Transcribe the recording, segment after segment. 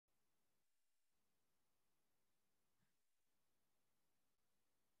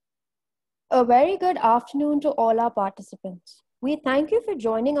A very good afternoon to all our participants. We thank you for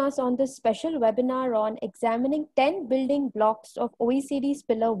joining us on this special webinar on examining 10 building blocks of OECD's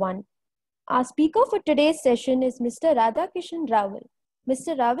Pillar 1. Our speaker for today's session is Mr. Radhakishan Rawal.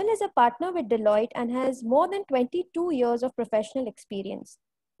 Mr. Rawal is a partner with Deloitte and has more than 22 years of professional experience.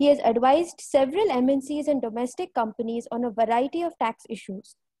 He has advised several MNCs and domestic companies on a variety of tax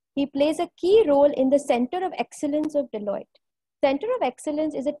issues. He plays a key role in the Center of Excellence of Deloitte. Center of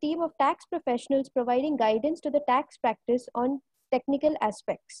Excellence is a team of tax professionals providing guidance to the tax practice on technical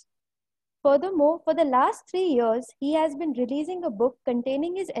aspects. Furthermore, for the last 3 years, he has been releasing a book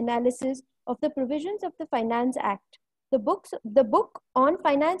containing his analysis of the provisions of the Finance Act. The book on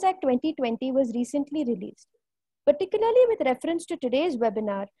Finance Act 2020 was recently released. Particularly with reference to today's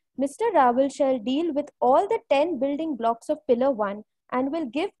webinar, Mr. Rawal shall deal with all the 10 building blocks of Pillar 1 and will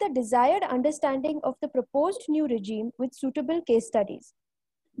give the desired understanding of the proposed new regime with suitable case studies.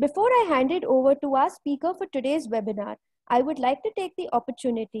 Before I hand it over to our speaker for today's webinar, I would like to take the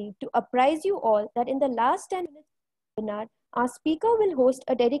opportunity to apprise you all that in the last 10 minutes of the webinar, our speaker will host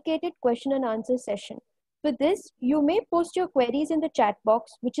a dedicated question and answer session. For this, you may post your queries in the chat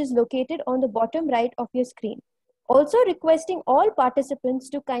box, which is located on the bottom right of your screen. Also requesting all participants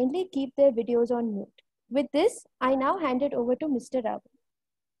to kindly keep their videos on mute. With this, I now hand it over to Mr. Rawal.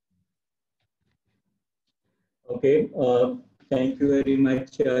 Okay, thank you very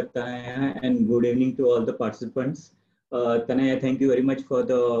much, Tanaya, and good evening to all the participants. Tanaya, thank you very much for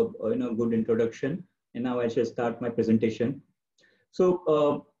the good introduction. And now I shall start my presentation.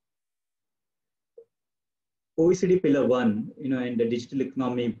 So, OECD Pillar 1, and the digital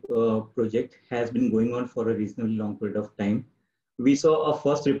economy project has been going on for a reasonably long period of time. We saw a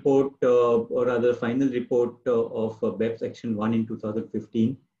first report, or rather final report of BEPS Action 1 in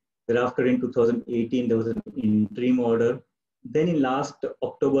 2015. Thereafter in 2018, there was an interim order. Then in last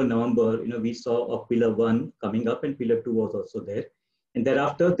October, November, we saw a Pillar 1 coming up and Pillar 2 was also there. And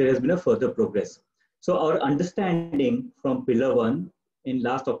thereafter, there has been a further progress. So our understanding from Pillar 1 in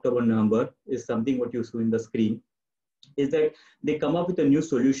last October, November is something what you see in the screen, is that they come up with a new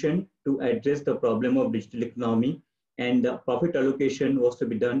solution to address the problem of digital economy. And the profit allocation was to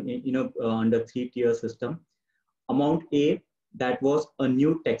be done in, under 3-tier system. Amount A, that was a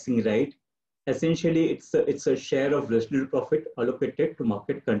new taxing right. Essentially, it's a share of residual profit allocated to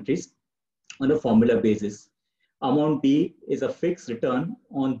market countries on a formula basis. Amount B is a fixed return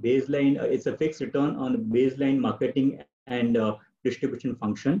on baseline. It's a fixed return on baseline marketing and distribution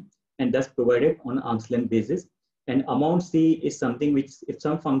function, and that's provided on an arm's length basis. And amount C is something which, if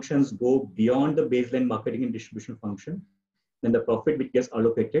some functions go beyond the baseline marketing and distribution function, then the profit which gets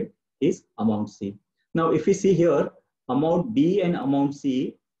allocated is amount C. Now, if we see here, amount B and amount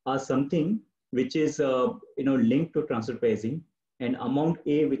C are something which is linked to transfer pricing, and amount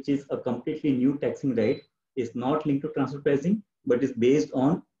A, which is a completely new taxing right, is not linked to transfer pricing, but is based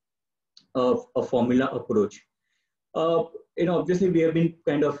on a formula approach. Obviously we have been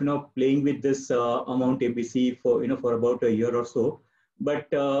kind of playing with this amount ABC for for about a year or so, but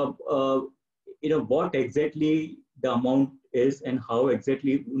what exactly the amount is and how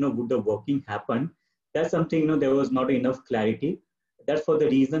exactly would the working happen, that's something there was not enough clarity. That's for the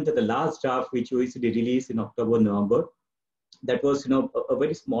reason that the last draft which OECD released in October, November, that was a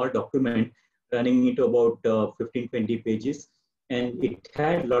very small document running into about 15-20 pages, and it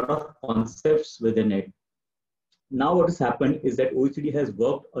had a lot of concepts within it. Now what has happened is that OECD has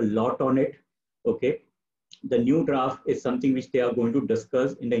worked a lot on it. Okay, the new draft is something which they are going to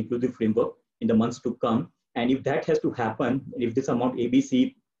discuss in the inclusive framework in the months to come. And if that has to happen, if this amount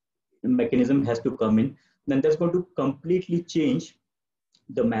ABC mechanism has to come in, then that's going to completely change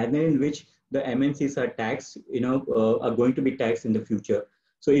the manner in which the MNCs are taxed, are going to be taxed in the future.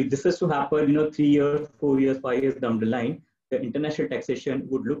 So if this is to happen, 3 years, 4 years, 5 years down the line, the international taxation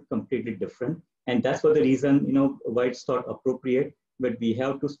would look completely different. And that's for the reason, why it's thought appropriate, but we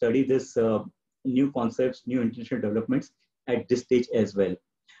have to study this new concepts, new international developments at this stage as well.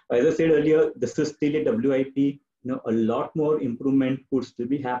 As I said earlier, this is still a WIP, a lot more improvement could still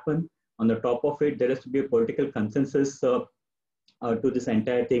be happen. On the top of it, there has to be a political consensus to this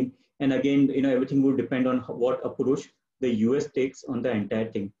entire thing. And again, everything will depend on what approach the US takes on the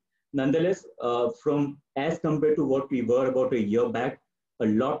entire thing. Nonetheless, from as compared to what we were about a year back, a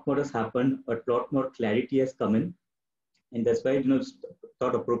lot more has happened, a lot more clarity has come in. And that's why, it's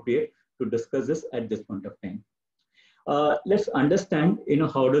thought appropriate to discuss this at this point of time. Let's understand,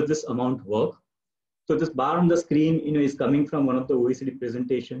 how does this amount work? So this bar on the screen, is coming from one of the OECD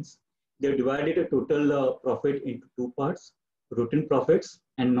presentations. They've divided a total profit into 2 parts, routine profits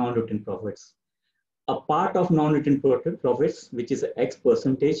and non-routine profits. A part of non-routine profits, which is X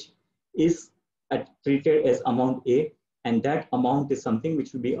percentage, is treated as amount A, and that amount is something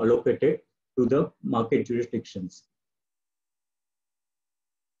which will be allocated to the market jurisdictions.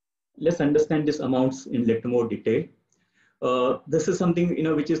 Let's understand these amounts in little more detail. This is something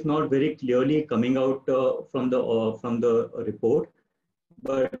which is not very clearly coming out from the report,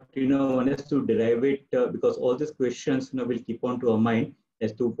 but one has to derive it because all these questions will keep on to our mind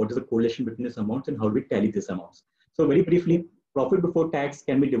as to what is the correlation between these amounts and how do we tally these amounts. So very briefly, profit before tax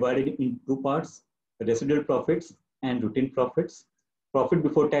can be divided in two parts: residual profits and routine profits. Profit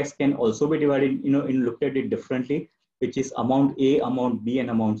before tax can also be divided, in looked at it differently, which is amount A, amount B, and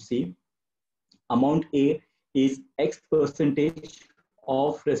amount C. Amount A is X percentage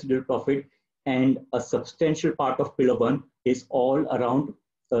of residual profit, and a substantial part of pillar one is all around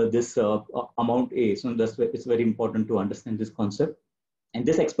this amount A. So it's very important to understand this concept. And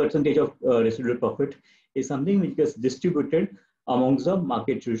this X percentage of residual profit is something which gets distributed amongst the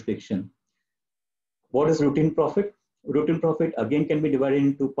market jurisdiction. What is routine profit? Routine profit again can be divided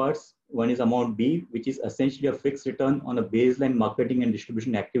in two parts. One is amount B, which is essentially a fixed return on a baseline marketing and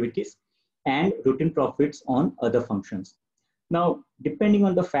distribution activities, and routine profits on other functions. Now, depending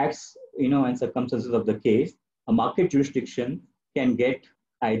on the facts, and circumstances of the case, a market jurisdiction can get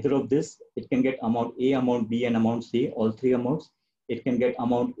either of this. It can get amount A, amount B, and amount C, all three amounts. It can get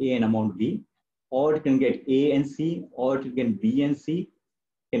amount A and amount B, or it can get A and C, or it can B and C,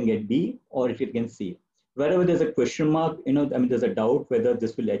 can get B, or it can C. Wherever there's a question mark, there's a doubt whether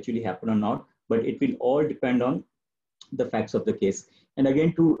this will actually happen or not, but it will all depend on the facts of the case. And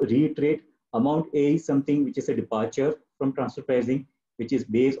again, to reiterate, amount A is something which is a departure from transfer pricing, which is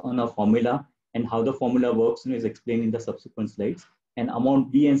based on a formula, and how the formula works is explained in the subsequent slides. And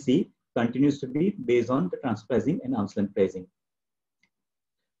amount B and C continues to be based on the transfer pricing and arm's length pricing.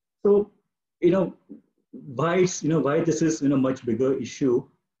 So, why this is much bigger issue,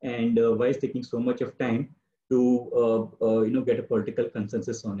 and why it's taking so much of time to get a political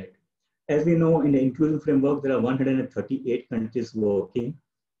consensus on it. As we know, in the inclusion framework, there are 138 countries working,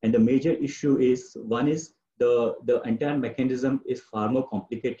 and the major issue is, one is the entire mechanism is far more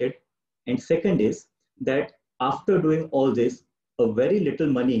complicated, and second is that after doing all this, a very little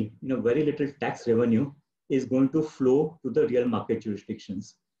money, very little tax revenue is going to flow to the real market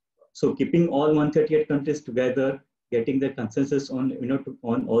jurisdictions. So keeping all 138 countries together, getting the consensus on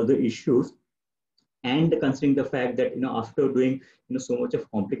on all the issues, and considering the fact that after doing so much of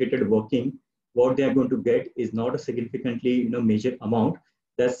complicated working, what they are going to get is not a significantly major amount.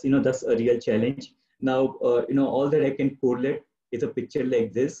 That's that's a real challenge. Now all that I can correlate is a picture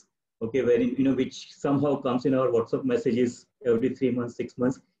like this, okay, wherein which somehow comes in our WhatsApp messages every 3 months, 6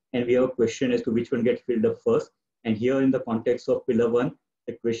 months, and we have a question as to which one gets filled up first. And here in the context of pillar one,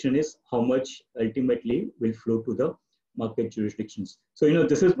 the question is how much ultimately will flow to the market jurisdictions. So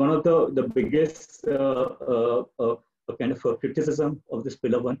this is one of the biggest kind of criticism of this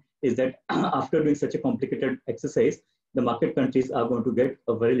pillar one, is that after doing such a complicated exercise, the market countries are going to get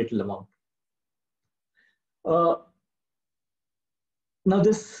a very little amount. Now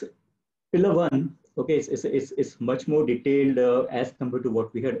this pillar one, okay, it's much more detailed as compared to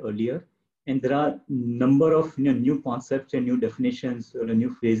what we had earlier. And there are number of new concepts and new definitions,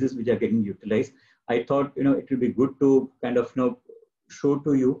 new phrases which are getting utilized. I thought it would be good to kind of show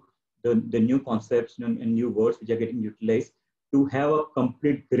to you the new concepts and new words which are getting utilized. To have a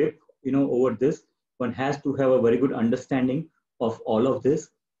complete grip over this, one has to have a very good understanding of all of this.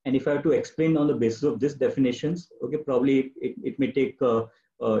 And if I have to explain on the basis of these definitions, okay, probably it may take 2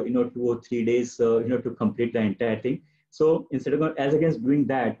 or 3 days to complete the entire thing. So instead of as against doing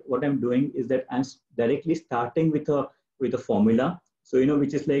that, what I'm doing is that I'm directly starting with a formula. So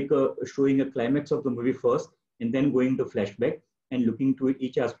which is like showing a climax of the movie first, and then going to flashback and looking to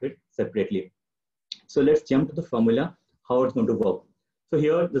each aspect separately. So let's jump to the formula, how it's going to work. So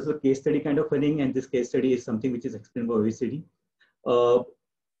here, this is a case study kind of a thing, and this case study is something which is explained by OECD.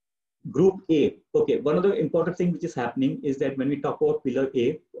 Group A. Okay, one of the important things which is happening is that when we talk about pillar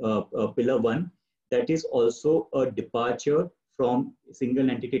A, pillar one, that is also a departure from single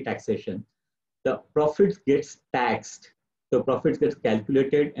entity taxation. The profits gets taxed. The profits gets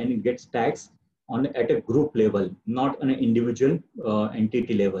calculated and it gets taxed at a group level, not on an individual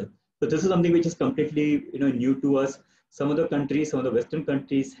entity level. So this is something which is completely new to us. Some of the countries, some of the Western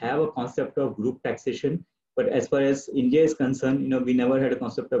countries have a concept of group taxation. But as far as India is concerned, we never had a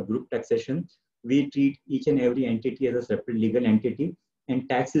concept of group taxation. We treat each and every entity as a separate legal entity, and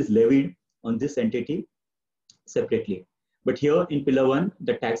tax is levied on this entity separately. But here in pillar one,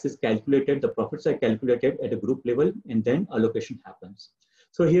 the tax is calculated, the profits are calculated at a group level, and then allocation happens.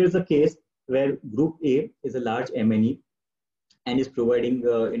 So here is a case where group A is a large M&E, and is providing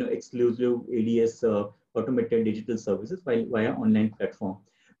exclusive ADS automated digital services via online platform.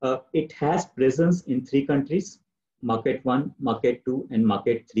 It has presence in 3 countries: Market 1, Market 2, and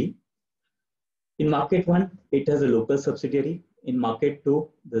Market 3. In Market 1, it has a local subsidiary. In Market 2,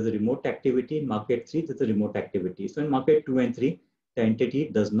 there's a remote activity. In Market 3, there's a remote activity. So in Market 2 and 3, the entity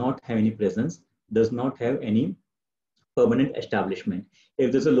does not have any presence, does not have any permanent establishment.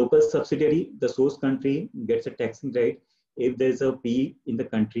 If there's a local subsidiary, the source country gets a taxing right. If there's a PE in the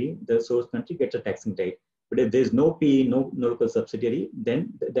country, the source country gets a taxing right. But if there's no PE, no local subsidiary,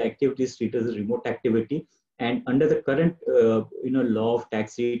 then the activity is treated as a remote activity. And under the current law of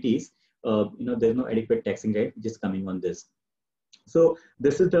tax treaties, there's no adequate taxing right which is coming on this. So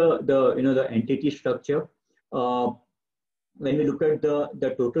this is the entity structure. When we look at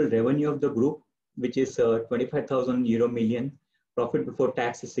the total revenue of the group, which is 25,000 million, profit before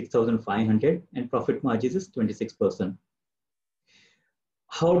tax is 6,500, and profit margins is 26%.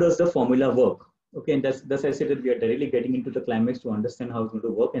 How does the formula work? Okay, and that's I said that we are directly getting into the climax to understand how it's going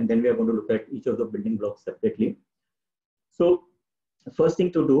to work, and then we are going to look at each of the building blocks separately. So first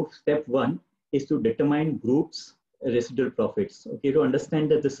thing to do, step 1, is to determine group's residual profits. Okay, to understand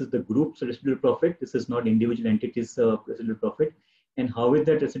that this is the group's residual profit, this is not individual entities' residual profit. And how is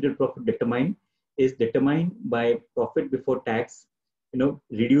that residual profit determined? Is determined by profit before tax,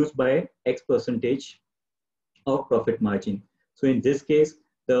 reduced by X percentage of profit margin. So in this case,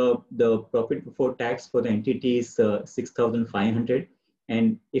 the profit before tax for the entity is 6,500,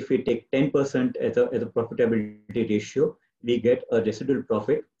 and if we take 10% as a profitability ratio, we get a residual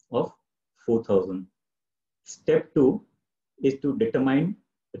profit of 4,000. Step 2 is to determine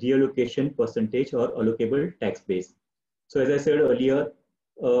reallocation percentage or allocable tax base. So as I said earlier,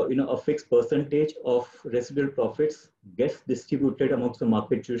 a fixed percentage of residual profits gets distributed amongst the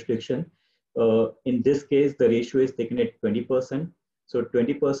market jurisdiction. In this case, the ratio is taken at 20%. So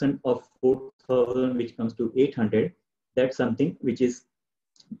 20% of 4,000, which comes to 800, that's something which is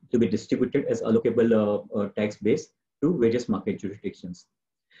to be distributed as allocable tax base to various market jurisdictions.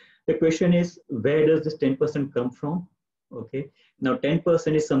 The question is, where does this 10% come from? Okay, now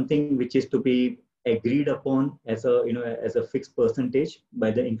 10% is something which is to be agreed upon as a fixed percentage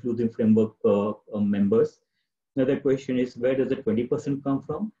by the inclusive framework members. Now the question is, where does the 20% come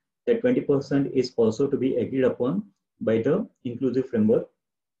from? That 20% is also to be agreed upon by the inclusive framework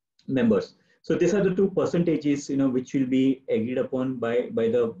members. So these are the 2 percentages which will be agreed upon by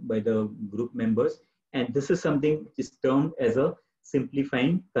the group members, and this is something which is termed as a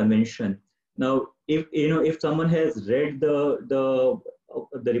simplifying convention. Now, if someone has read the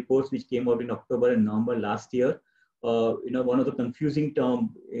reports which came out in October and November last year, one of the confusing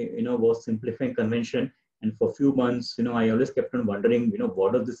term was simplifying convention, and for a few months I always kept on wondering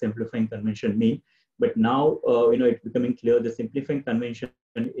what does the simplifying convention mean. But now it's becoming clear the simplifying convention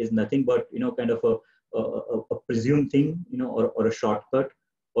is nothing but kind of a presumed thing or a shortcut,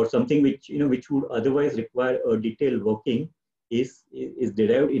 or something which would otherwise require a detailed working is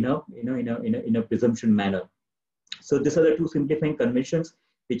derived in a presumption manner. So these are the 2 simplifying conventions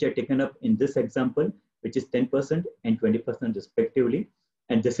which are taken up in this example, which is 10% and 20% respectively.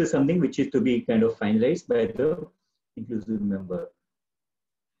 And this is something which is to be kind of finalized by the inclusive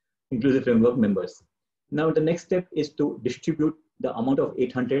framework members. Now the next step is to distribute the amount of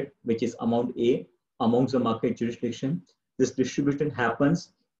 800, which is amount A, amongst the market jurisdiction. This distribution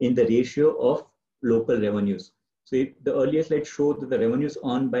happens in the ratio of local revenues. So if the earlier slide showed that the revenues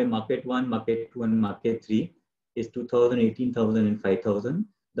earned by Market 1, Market 2, and Market 3 is 2,000, 18,000, and 5,000.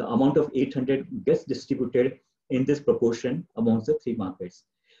 The amount of 800 gets distributed in this proportion amongst the 3 markets.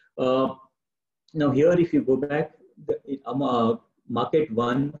 Now here, if you go back, Market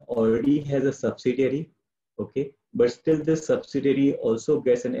 1 already has a subsidiary, okay, but still this subsidiary also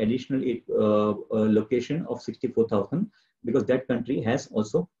gets an additional location of 64,000 because that country has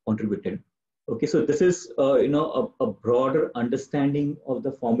also contributed. Okay, so this is a broader understanding of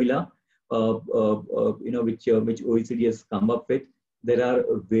the formula which OECD has come up with. There are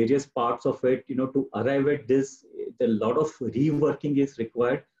various parts of it. To arrive at this, a lot of reworking is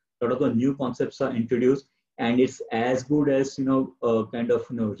required. A lot of the new concepts are introduced, and it's as good as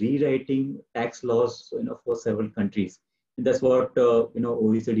rewriting tax laws for several countries. And that's what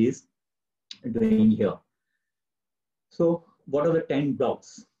OECD is doing here. So what are the 10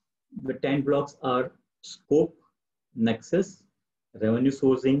 blocks? The 10 blocks are scope, nexus, revenue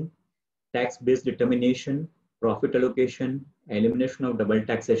sourcing, tax-based determination, profit allocation, elimination of double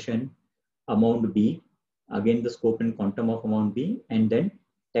taxation, amount B, again the scope and quantum of amount B, and then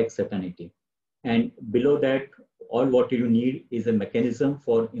tax certainty. And below that, all what you need is a mechanism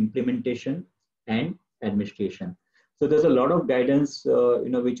for implementation and administration. So there's a lot of guidance,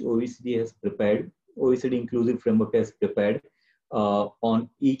 which OECD has prepared. OECD Inclusive Framework has prepared on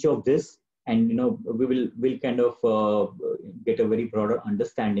each of this, and will kind of get a very broader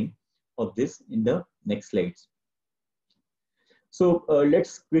understanding of this in the next slides. So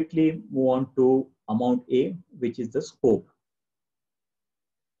let's quickly move on to amount A, which is the scope.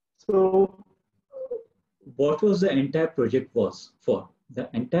 So what was the entire project was for? The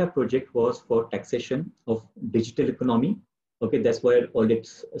entire project was for taxation of digital economy. Okay, that's where all it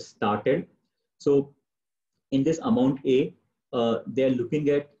started. So in this amount A, they're looking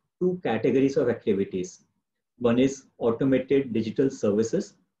at two categories of activities. One is automated digital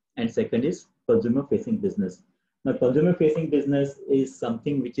services, and second is consumer facing business. Now, consumer facing business is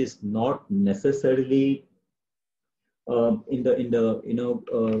something which is not necessarily in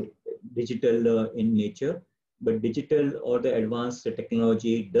the digital in nature, but digital or the advanced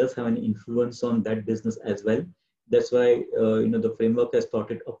technology does have an influence on that business as well. That's why the framework has thought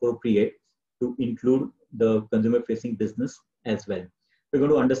it appropriate to include the consumer facing business as well. We're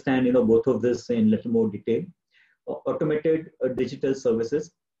going to understand both of this in a little more detail. Automated digital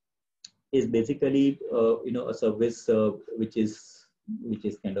services is basically a service which is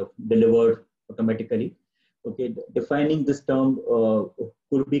kind of delivered automatically. Okay, defining this term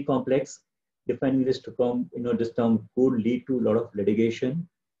could be complex. Defining this term, this term could lead to a lot of litigation,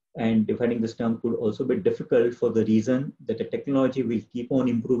 and defining this term could also be difficult for the reason that the technology will keep on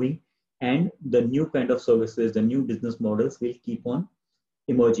improving, and the new kind of services, the new business models will keep on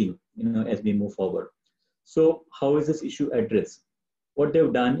emerging, as we move forward. So, how is this issue addressed? What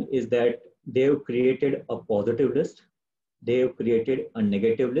they've done is that they've created a positive list, they've created a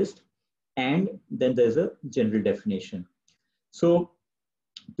negative list, and then there's a general definition. So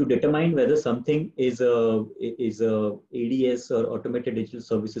to determine whether something is a ADS or automated digital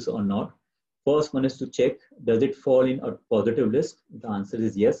services or not, first one is to check, does it fall in a positive list? The answer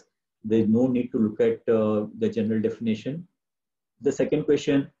is yes. There's no need to look at the general definition. The second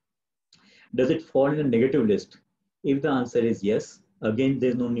question, does it fall in a negative list? If the answer is yes, again,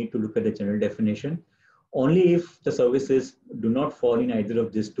 there's no need to look at the general definition. Only if the services do not fall in either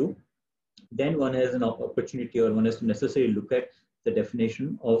of these two, then one has an opportunity, or one has to necessarily look at the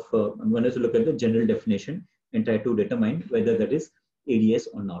definition of, one has to look at the general definition and try to determine whether that is ADS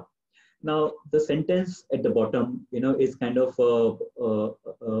or not. Now, the sentence at the bottom, is kind of a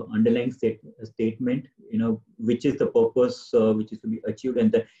underlying statement, which is the purpose which is to be achieved.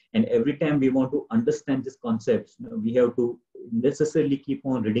 And every time we want to understand this concept, we have to necessarily keep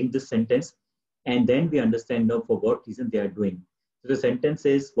on reading this sentence, and then we understand for what reason they are doing. So the sentence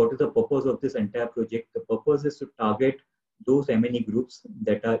is, what is the purpose of this entire project? The purpose is to target those M&E groups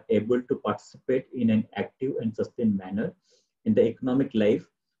that are able to participate in an active and sustained manner in the economic life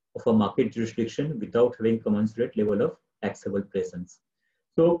of a market jurisdiction without having commensurate level of taxable presence.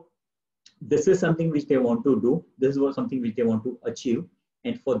 So this is something which they want to do. This was something which they want to achieve.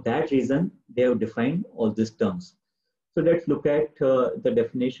 And for that reason, they have defined all these terms. So let's look at the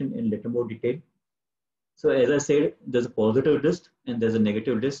definition in a little more detail. So as I said, there's a positive list and there's a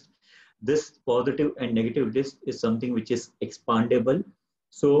negative list. This positive and negative list is something which is expandable.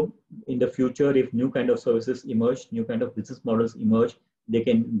 So in the future, if new kind of services emerge, new kind of business models emerge, they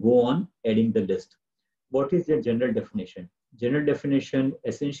can go on adding the list. What is the general definition? General definition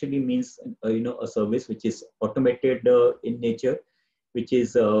essentially means a service which is automated in nature, which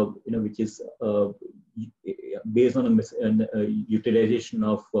is based on a utilization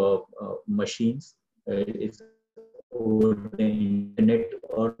of machines. It's over the internet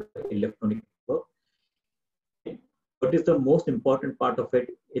or electronic work. And what is the most important part of it?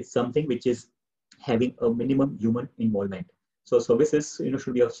 It's something which is having a minimum human involvement. So services,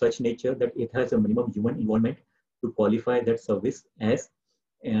 should be of such nature that it has a minimum human involvement to qualify that service as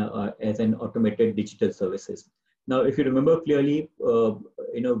an automated digital services. Now, if you remember clearly,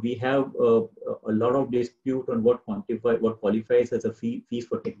 we have a lot of dispute on what qualifies as a fees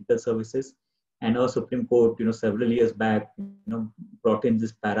for technical services. And our Supreme Court, several years back, brought in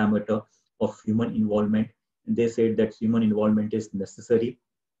this parameter of human involvement. And they said that human involvement is necessary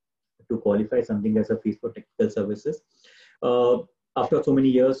to qualify something as a fees for technical services. After so many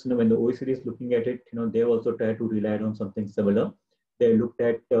years, when the OECD is looking at it, they also try to rely on something similar. They looked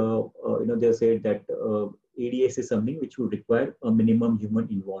at, they said that ADS is something which would require a minimum human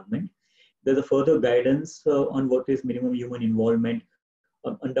involvement. There's a further guidance on what is minimum human involvement.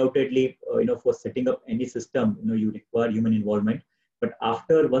 Undoubtedly, for setting up any system, you require human involvement. But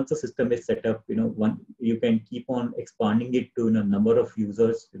once the system is set up, you can keep on expanding it to a number of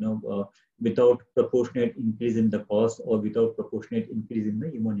users, without proportionate increase in the cost or without proportionate increase in the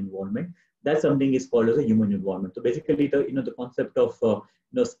human involvement. That's something is called as a human involvement. So basically, the concept of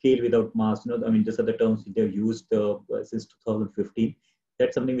scale without mass. I mean, these are the terms which they've used since 2015.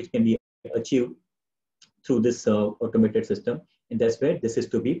 That's something which can be achieved through this automated system, and that's where this is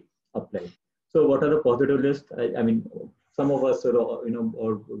to be applied. So, what are the positive lists? I mean, some of us,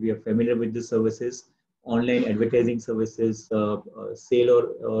 or we are familiar with the services, online advertising services,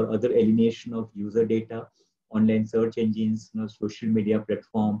 sale or other alienation of user data, online search engines, social media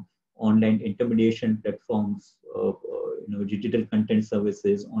platform, online intermediation platforms, digital content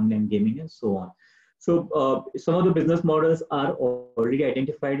services, online gaming, and so on. So some of the business models are already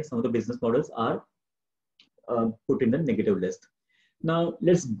identified. Some of the business models are put in the negative list. Now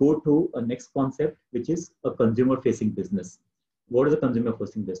let's go to a next concept, which is a consumer-facing business. What is a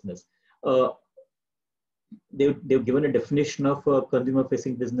consumer-facing business? They've given a definition of a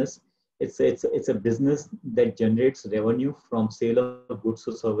consumer-facing business. It's a business that generates revenue from sale of goods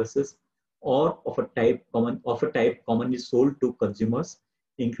or services, or of a type commonly sold to consumers,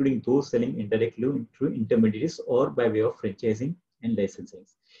 including those selling indirectly through intermediaries or by way of franchising and licensing.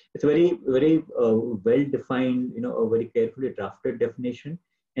 It's a very well defined, a very carefully drafted definition,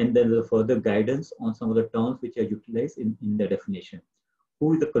 and then the further guidance on some of the terms which are utilized in the definition.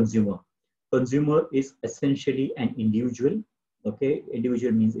 Who is the consumer? Consumer is essentially an individual. Okay,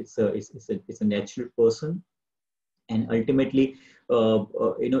 individual means it's a natural person, and ultimately, he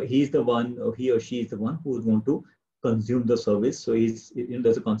or she is the one who is going to consume the service. So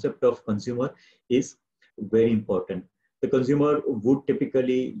there's a concept of consumer is very important. The consumer would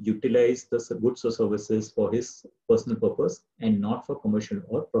typically utilize the goods or services for his personal purpose and not for commercial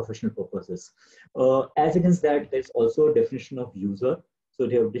or professional purposes. As against that, there's also a definition of user. So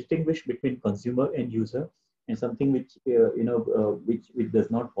they have distinguished between consumer and user, and something which which does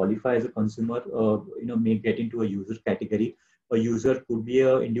not qualify as a consumer, may get into a user category. A user could be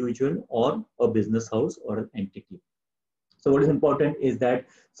an individual or a business house or an entity. So what is important is that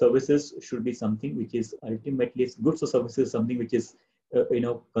services should be something which is ultimately goods or services, something which is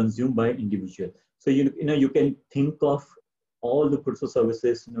consumed by individual. So you can think of all the goods or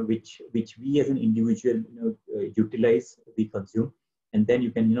services which we as an individual utilize, we consume, and then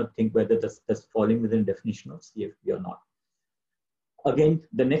you can think whether that's falling within the definition of CFP or not. Again,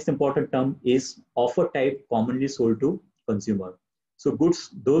 the next important term is offer type commonly sold to consumer. So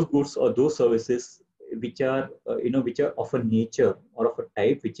those goods or those services which are of a nature or of a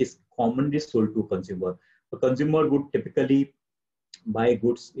type which is commonly sold to consumer. A consumer would typically buy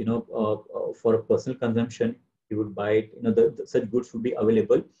goods for a personal consumption. He would buy it, such goods would be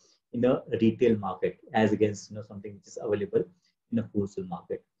available in a retail market as against something which is available in a wholesale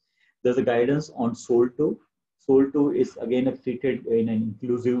market. There's a guidance on sold to. Sold to is again treated in an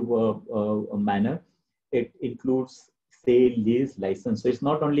inclusive manner. It includes sale, lease, license. So it's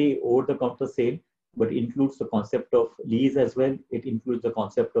not only over-the-counter sale, but it includes the concept of lease as well. It includes the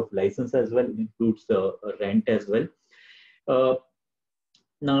concept of license as well. It includes rent as well.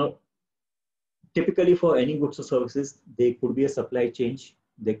 Now, typically for any goods or services, there could be a supply chain,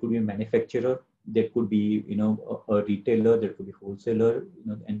 there could be a manufacturer, there could be a retailer, there could be wholesaler,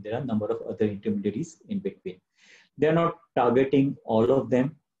 and there are a number of other intermediaries in between. They're not targeting all of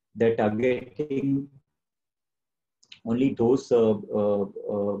them. They're targeting only those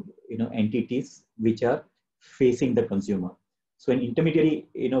entities which are facing the consumer. So an intermediary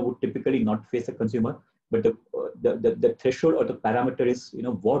would typically not face a consumer, but the threshold or the parameter is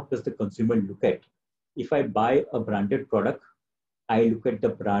what does the consumer look at. If I buy a branded product, I look at the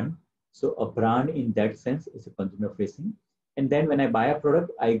brand. So a brand in that sense is a consumer facing. And then when I buy a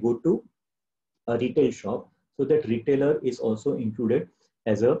product, I go to a retail shop. So that retailer is also included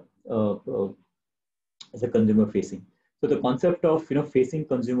as a consumer facing. So the concept of facing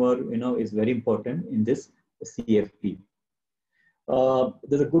consumer is very important in this CFP.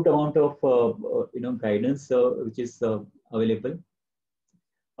 There's a good amount of guidance which is available.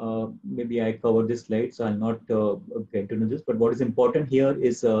 Maybe I covered this slide, so I'll not get into this. But what is important here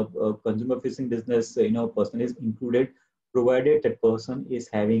is consumer-facing business. Person is included, provided that person is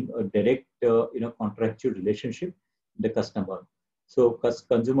having a direct contractual relationship with the customer. So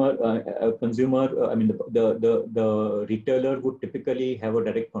consumer, I mean the retailer would typically have a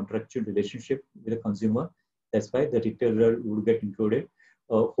direct contractual relationship with the consumer. That's why the retailer would get included.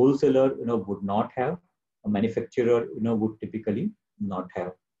 A wholesaler would not have. A manufacturer would typically not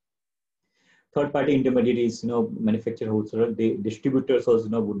have. Third-party intermediaries, manufacturer, wholesaler, the distributors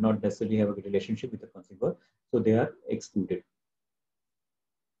also would not necessarily have a good relationship with the consumer, so they are excluded.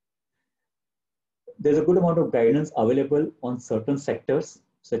 There's a good amount of guidance available on certain sectors.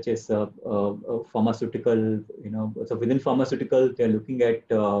 such as pharmaceutical, so within pharmaceutical, they're looking at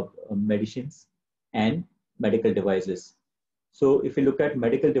medicines and medical devices. So if you look at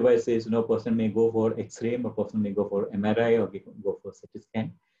medical devices, a person may go for X-ray, a person may go for MRI, or go for CT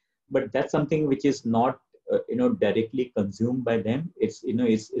scan, but that's something which is not directly consumed by them. It's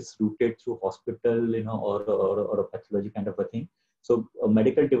it's routed through hospital, or a pathology kind of a thing. So a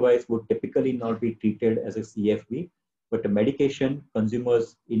medical device would typically not be treated as a CFB, but the medication,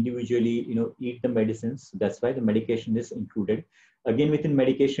 consumers individually eat the medicines. That's why the medication is included. Again, within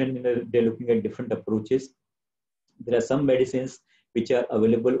medication, they're looking at different approaches. There are some medicines which are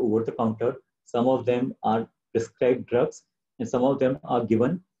available over the counter. Some of them are prescribed drugs, and some of them are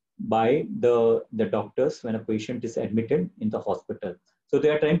given by the doctors when a patient is admitted in the hospital. So they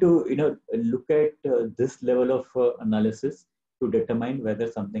are trying to look at this level of analysis to determine whether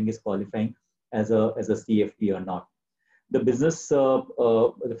something is qualifying as a CFP or not. The business,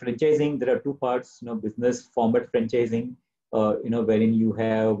 the franchising, there are two parts. Business format franchising, wherein you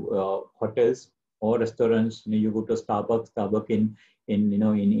have hotels or restaurants. You go to Starbucks in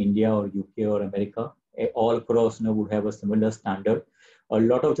India or UK or America, all across would have a similar standard. A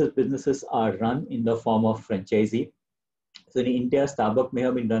lot of these businesses are run in the form of franchisee. So in India, Starbucks may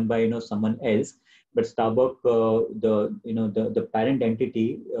have been run by someone else, but Starbucks, the parent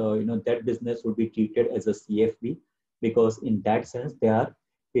entity, that business would be treated as a CFB, because in that sense they are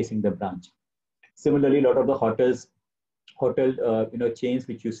facing the branch. Similarly, a lot of the hotel chains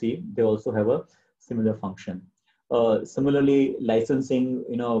which you see, they also have a similar function. Similarly, licensing,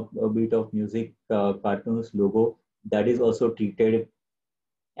 a bit of music, cartoons, logo, that is also treated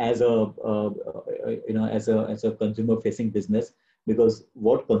as a as a consumer facing business, because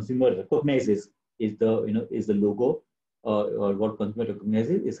what consumer recognizes is the logo, or what consumer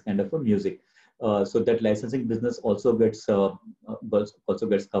recognizes is kind of a music. So that licensing business also gets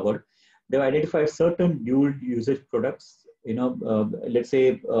covered. They've identified certain dual usage products. Let's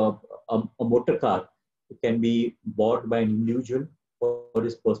say a motor car can be bought by an individual for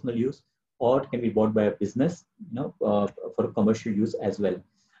his personal use, or it can be bought by a business, for commercial use as well.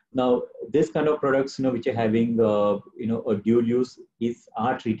 Now, this kind of products, which are having, a dual use,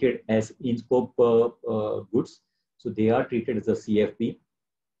 are treated as in-scope goods. So they are treated as a CFP.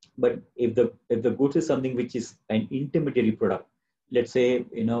 But if the goods is something which is an intermediary product, let's say,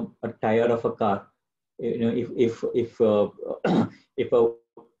 a tire of a car, if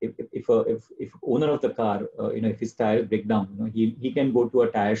owner of the car, if his tire break down, he can go to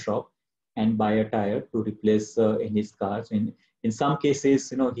a tire shop and buy a tire to replace in his car. So in some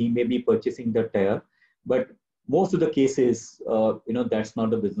cases, he may be purchasing the tire, but most of the cases, that's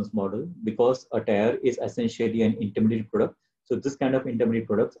not the business model, because a tire is essentially an intermediate product. So this kind of intermediate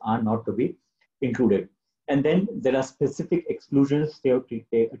products are not to be included. And then there are specific exclusions they have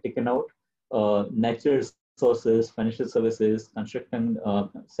taken out. Natural resources, financial services, construction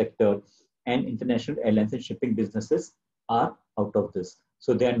sector, and international airlines and shipping businesses are out of this.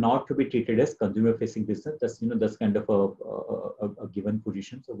 So they are not to be treated as consumer-facing business. That's kind of a given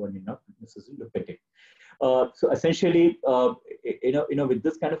position. So one need not necessarily look at it. So essentially, with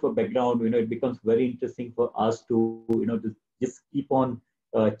this kind of a background, it becomes very interesting for us to, just keep on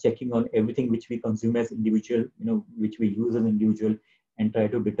checking on everything which we consume as individual, which we use as individual, and try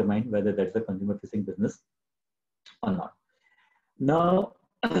to determine whether that's a consumer-facing business or not. Now,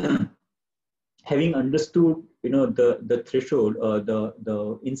 having understood, the threshold,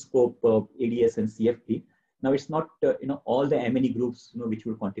 the in-scope of ADS and CFP, now it's not, all the M&E groups, which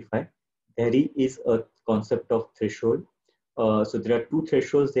will quantify. There is a concept of threshold. So there are two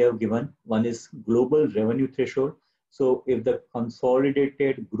thresholds they have given. One is global revenue threshold. So if the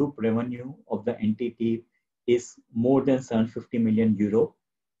consolidated group revenue of the entity is more than 750 million euro,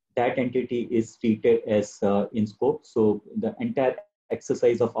 that entity is treated as in scope. So the entire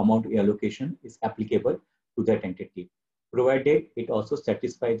exercise of amount allocation is applicable to that entity, provided it also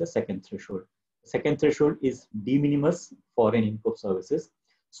satisfies the second threshold. Second threshold is de minimis foreign import services.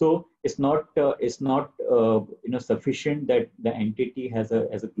 So it's not sufficient that the entity has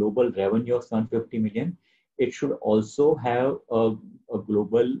a global revenue of 750 million. It should also have a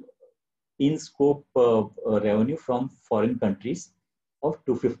global in scope revenue from foreign countries of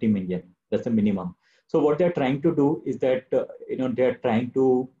 250 million. That's the minimum. So what they're trying to do is that they're trying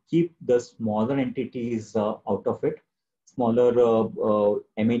to keep the smaller entities out of it, smaller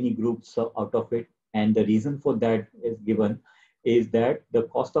M&E groups out of it, and the reason for that is given is that the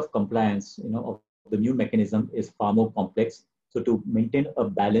cost of compliance, of the new mechanism is far more complex. So to maintain a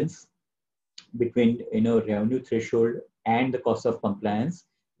balance between revenue threshold and the cost of compliance,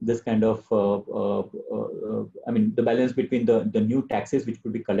 this kind of, I mean, the balance between the new taxes which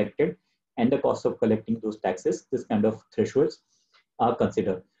could be collected and the cost of collecting those taxes, this kind of thresholds are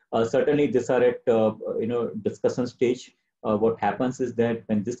considered. Certainly, these are at discussion stage. What happens is that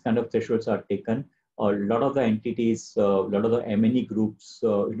when this kind of thresholds are taken, a lot of the entities, a lot of the M&E groups,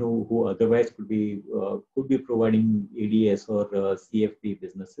 who otherwise could be providing ADS or CFP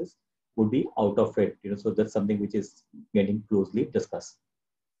businesses, would be out of it. So that's something which is getting closely discussed.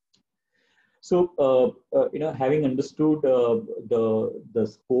 So having understood the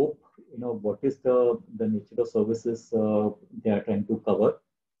scope, what is the nature of services they are trying to cover,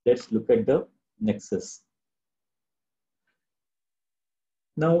 let's look at the nexus.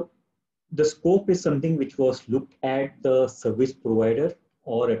 Now, the scope is something which was looked at the service provider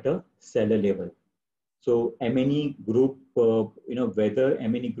or at a seller level. So M&E group, whether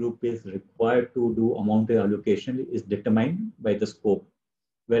M&E group is required to do amount allocation is determined by the scope.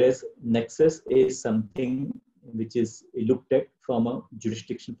 Whereas nexus is something which is looked at from a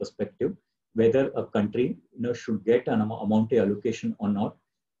jurisdiction perspective, whether a country should get an amount allocation or not.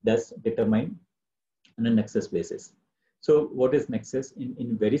 That's determined on a nexus basis. So what is nexus?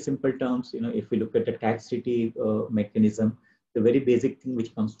 In very simple terms, if we look at the tax treaty mechanism, the very basic thing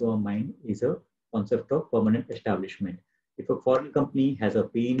which comes to our mind is a concept of permanent establishment. If a foreign company has a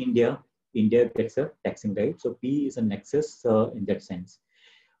P in India, India gets a taxing right. So P is a nexus in that sense.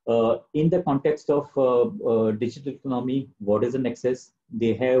 In the context of digital economy, what is a nexus?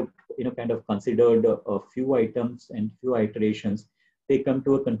 They have kind of considered a few items and few iterations. They come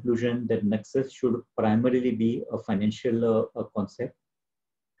to a conclusion that nexus should primarily be a financial concept.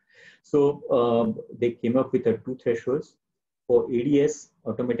 So they came up with two thresholds for ADS,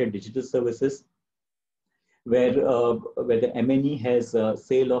 automated digital services, where the M&E has a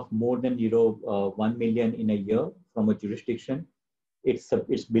sale of more than 1 million in a year from a jurisdiction.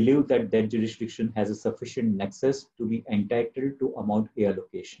 It's believed that that jurisdiction has a sufficient nexus to be entitled to amount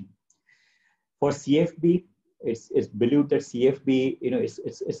allocation. For CFB, it's believed that CFB,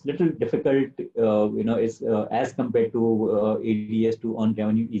 it's little difficult, as compared to ADS to earn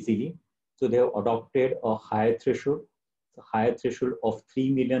revenue easily. So they have adopted a higher threshold, of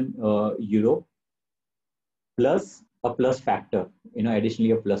 3 million euro plus a plus factor,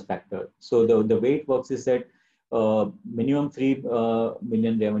 additionally a plus factor. So the way it works is that minimum 3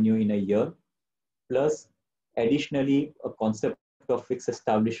 million revenue in a year, plus additionally a concept of fixed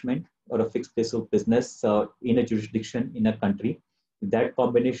establishment or a fixed place of business in a jurisdiction in a country. If that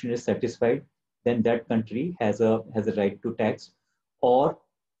combination is satisfied, then that country has a right to tax. Or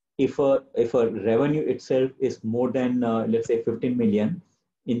if a revenue itself is more than let's say 15 million,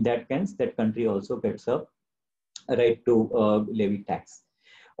 in that case, that country also gets a right to levy tax.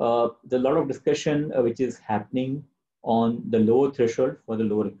 There's a lot of discussion which is happening on the lower threshold for the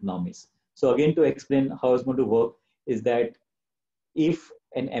lower economies. So again, to explain how it's going to work is that if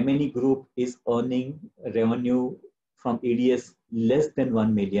an M&E group is earning revenue from ADS less than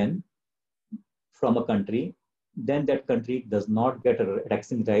 1 million from a country, then that country does not get a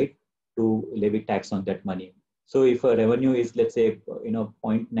taxing right to levy tax on that money. So if a revenue is, let's say,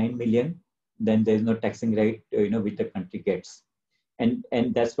 0.9 million, then there's no taxing right, which the country gets. And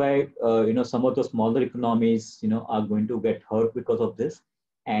that's why, some of the smaller economies, are going to get hurt because of this.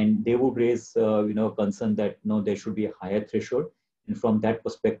 And they would raise, concern that, there should be a higher threshold. And from that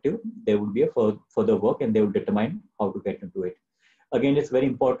perspective, there would be a further work and they will determine how to get into it. Again, it's very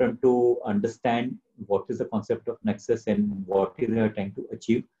important to understand what is the concept of nexus and what is they are trying to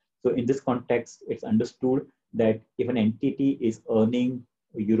achieve. So in this context, it's understood that if an entity is earning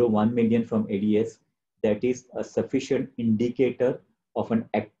euro 1 million from ADS, that is a sufficient indicator of an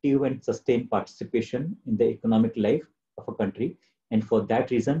active and sustained participation in the economic life of a country. And for that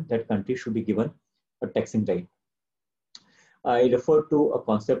reason, that country should be given a taxing right. I refer to a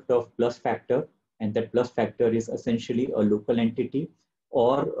concept of plus factor, and that plus factor is essentially a local entity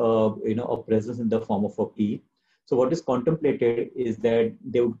or a presence in the form of a P. So what is contemplated is that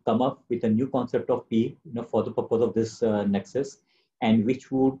they would come up with a new concept of P, for the purpose of this nexus, and which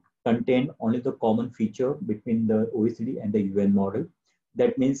would contain only the common feature between the OECD and the UN model.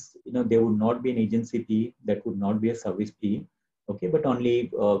 That means, there would not be an agency P, that would not be a service P, okay, but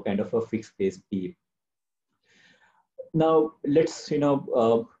only kind of a fixed base P. Now let's try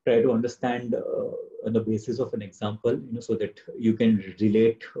to understand on the basis of an example, so that you can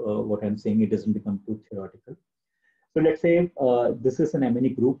relate what I'm saying. It doesn't become too theoretical. So let's say this is an M&E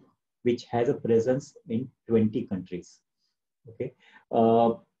group which has a presence in 20 countries. Okay,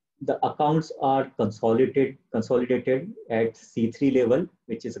 the accounts are consolidated at C3 level,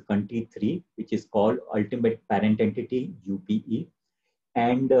 which is a country 3, which is called ultimate parent entity (UPE).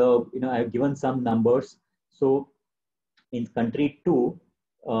 And I've given some numbers. So in country 2,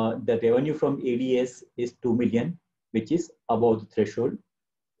 the revenue from ADS is 2 million, which is above the threshold.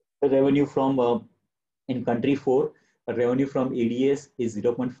 The revenue from in country 4, a revenue from ADS is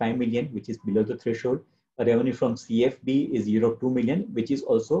 0.5 million, which is below the threshold. A revenue from CFB is 0.2 million, which is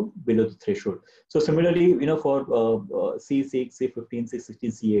also below the threshold. So similarly, for C6, C15, C16,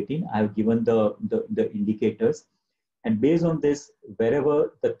 C18, I have given the indicators. And based on this,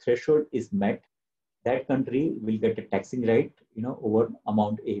 wherever the threshold is met, that country will get a taxing right, over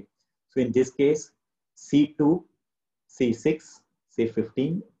amount A. So in this case, C2, C6,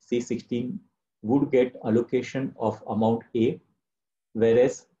 C15, C16 would get allocation of amount A,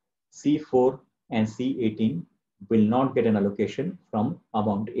 whereas C4 and C18 will not get an allocation from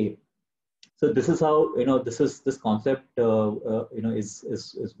amount A. So this is how, this concept,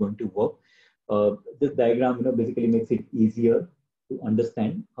 is going to work. This diagram, basically makes it easier to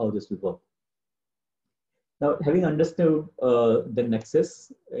understand how this will work. Now, having understood the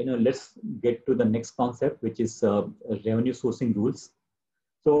nexus, let's get to the next concept, which is revenue sourcing rules.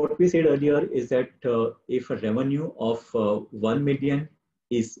 So what we said earlier is that if a revenue of 1 million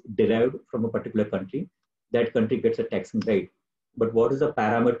is derived from a particular country, that country gets a taxing right. But what is the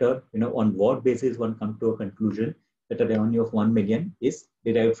parameter, on what basis one comes to a conclusion that a revenue of 1 million is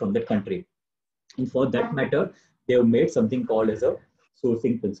derived from that country? And for that matter, they have made something called as a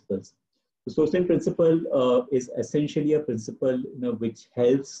sourcing principles. The sourcing principle is essentially a principle which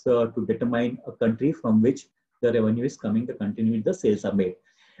helps to determine a country from which the revenue is coming, the country in which the sales are made.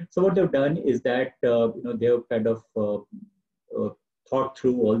 So what they've done is that they have kind of thought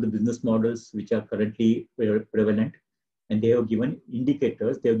through all the business models which are currently prevalent, and they have given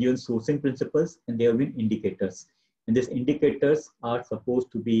indicators. They have given sourcing principles, and they have given indicators. And these indicators are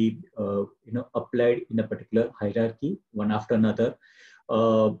supposed to be applied in a particular hierarchy, one after another.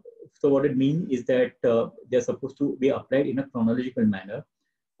 So what it means is that they're supposed to be applied in a chronological manner.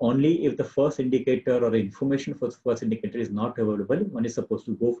 Only if the first indicator or information for the first indicator is not available, one is supposed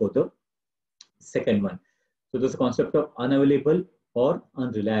to go for the second one. So there's a concept of unavailable or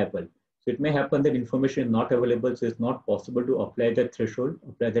unreliable. So it may happen that information is not available, so it's not possible to apply that threshold,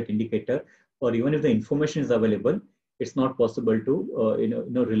 apply that indicator, or even if the information is available, it's not possible to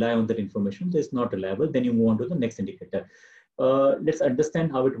rely on that information. So it's not reliable. Then you move on to the next indicator. Let's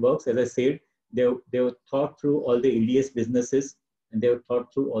understand how it works. As I said, they were thought through all the EDS businesses, and they were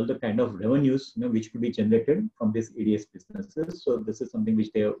thought through all the kind of revenues which could be generated from these EDS businesses. So this is something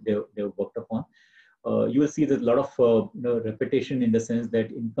which they have worked upon. You will see there's a lot of repetition in the sense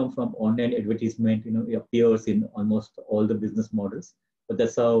that income from online advertisement appears in almost all the business models. But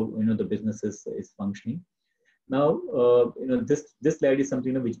that's how the business is functioning. Now, this slide is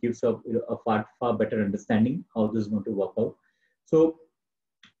something which gives a far better understanding how this is going to work out. So,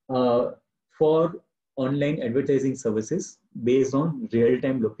 for online advertising services based on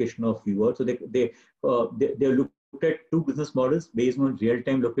real-time location of viewers, so they looked at two business models based on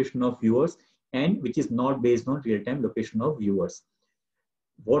real-time location of viewers and which is not based on real-time location of viewers.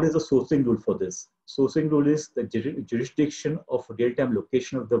 What is the sourcing rule for this? Sourcing rule is the jurisdiction of real-time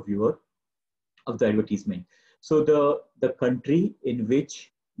location of the viewer of the advertisement. So the country in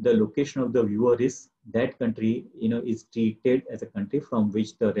which the location of the viewer is, that country is treated as a country from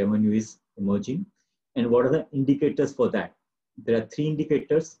which the revenue is emerging. And what are the indicators for that? There are three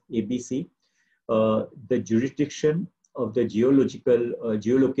indicators, ABC. The jurisdiction of the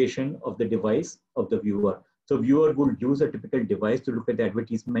geolocation of the device of the viewer. So viewer would use a typical device to look at the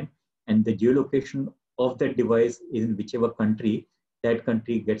advertisement, and the geolocation of that device is in whichever country. That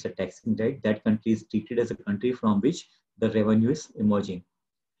country gets a taxing right. That country is treated as a country from which the revenue is emerging.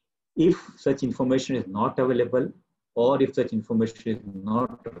 If such information is not available, or if such information is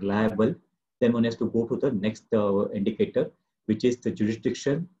not reliable, then one has to go to the next indicator, which is the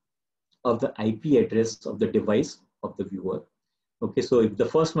jurisdiction of the IP address of the device of the viewer. Okay, so if the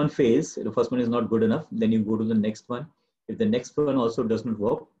first one fails, the first one is not good enough, then you go to the next one. If the next one also does not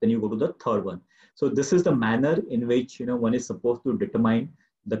work, then you go to the third one. So this is the manner in which one is supposed to determine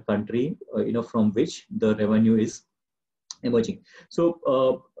the country from which the revenue is emerging. So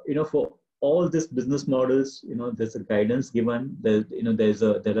for all these business models, there's a guidance given. There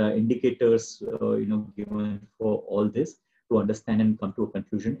are indicators given for all this to understand and come to a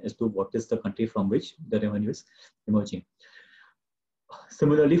conclusion as to what is the country from which the revenue is emerging.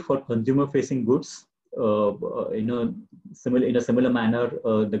 Similarly, for consumer-facing goods, in a similar manner,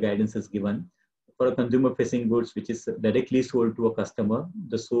 the guidance is given. For a consumer-facing goods, which is directly sold to a customer,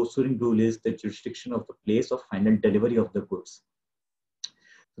 the sourcing rule is the jurisdiction of the place of final delivery of the goods.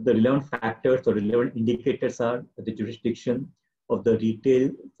 So the relevant factors or relevant indicators are the jurisdiction of the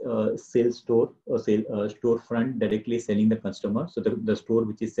retail sales store or storefront directly selling the customer. So the store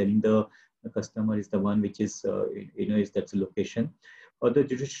which is selling the customer is the one which is that's the location, or the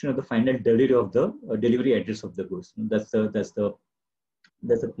jurisdiction of the final delivery of the delivery address of the goods. That's the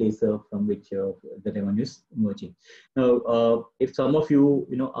place from which the revenue is emerging. Now, if some of you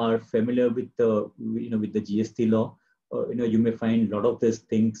are familiar with the with the GST law, you may find a lot of these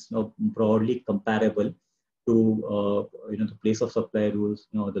things broadly comparable to the place of supply rules,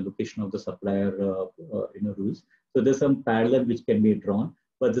 the location of the supplier rules. So there's some parallel which can be drawn,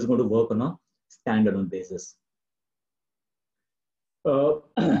 but this is going to work on a standalone basis. Now,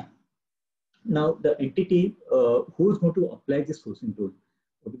 the entity who is going to apply this sourcing rule?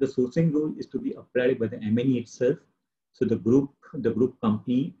 The sourcing rule is to be applied by the MNE itself. So the group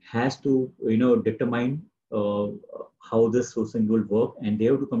company has to determine how this sourcing rule work, and they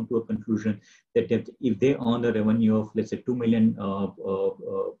have to come to a conclusion that if they earn a revenue of, let's say, 2 million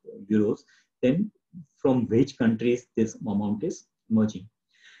euros, then from which countries this amount is emerging.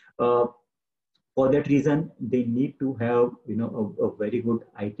 For that reason, they need to have a very good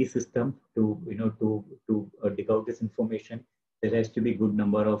IT system to dig out this information. There has to be a good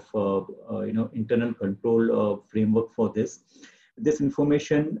number of internal control framework for this. This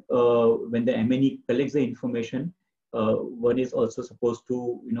information, when the MNE collects the information, one is also supposed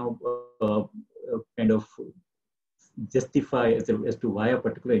to kind of justify as to why a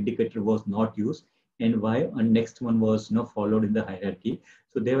particular indicator was not used and why a next one was followed in the hierarchy.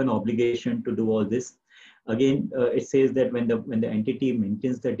 So they have an obligation to do all this. Again, it says that when the entity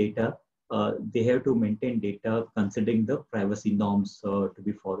maintains the data, they have to maintain data considering the privacy norms to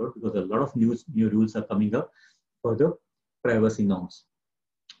be followed, because a lot of new rules are coming up for the privacy norms.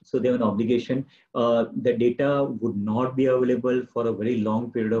 So they have an obligation. The data would not be available for a very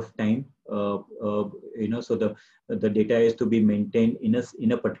long period of time. So the data is to be maintained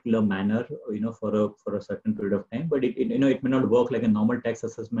in a particular manner, for a certain period of time. But it may not work like a normal tax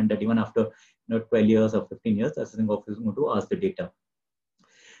assessment that even after 12 years or 15 years, the assessing officer is going to ask the data.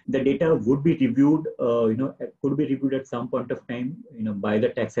 The data would be reviewed, could be reviewed at some point of time, by the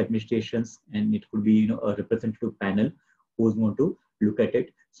tax administrations, and it could be, a representative panel who's going to look at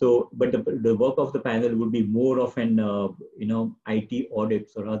it. So, but the work of the panel would be more of an, IT audit.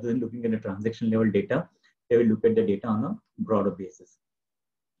 So rather than looking at the transaction level data, they will look at the data on a broader basis.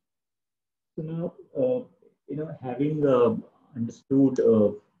 So now, having understood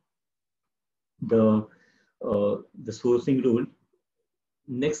the sourcing rule,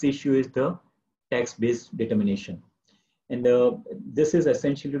 next issue is the tax-based determination. And this is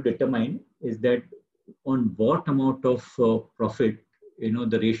essentially to determine is that on what amount of profit,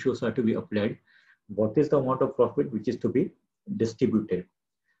 the ratios are to be applied. What is the amount of profit which is to be distributed?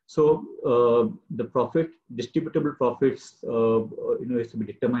 So the distributable profits, is to be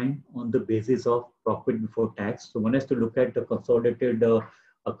determined on the basis of profit before tax. So one has to look at the consolidated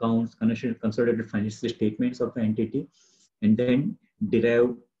accounts, consolidated financial statements of the entity, and then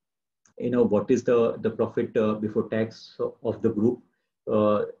derive, what is the profit before tax of the group.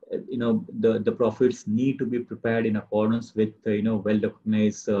 The profits need to be prepared in accordance with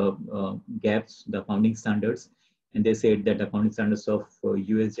well-recognized gaps, the accounting standards. And they said that accounting standards of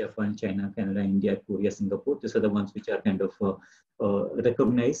US, Japan, China, Canada, India, Korea, Singapore, these are the ones which are kind of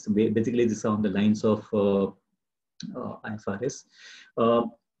recognized. Basically, these are on the lines of IFRS.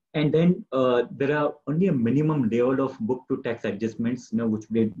 And then there are only a minimum level of book to tax adjustments,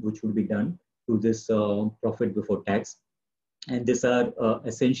 which will be done to this profit before tax. And these are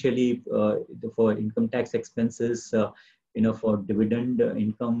essentially for income tax expenses, for dividend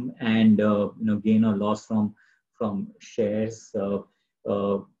income and gain or loss from shares,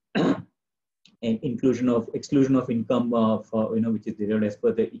 and exclusion of income for which is derived as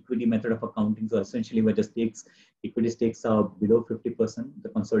per the equity method of accounting. So essentially, where the equity stakes are below 50%, the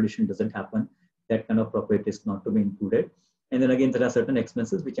consolidation doesn't happen. That kind of profit is not to be included. And then again, there are certain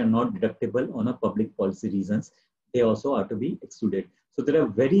expenses which are not deductible on a public policy reasons. They also are to be excluded. So there are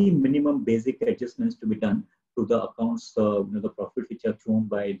very minimum basic adjustments to be done to the accounts, the profit which are shown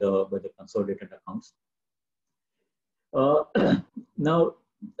by the consolidated accounts. Now,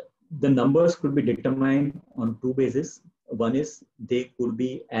 the numbers could be determined on two bases. One is they could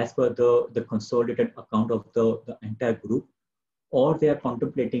be as per the consolidated account of the entire group, or they are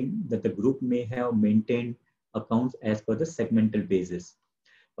contemplating that the group may have maintained accounts as per the segmental basis.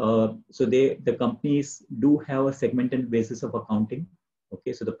 So the companies do have a segmental basis of accounting.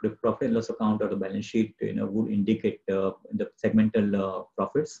 Okay, so the profit and loss account or the balance sheet would indicate the segmental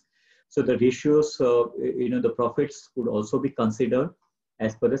profits. So the ratios, the profits could also be considered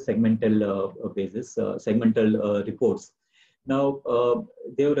as per the segmental basis, segmental reports. Now,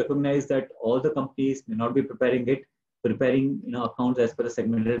 they have recognized that all the companies may not be preparing it. Preparing accounts as per the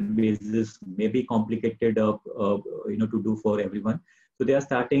segmented basis may be complicated to do for everyone. So they are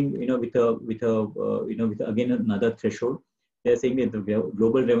starting with again another threshold. They are saying that the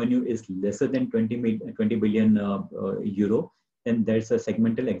global revenue is lesser than 20 billion euro, and there's a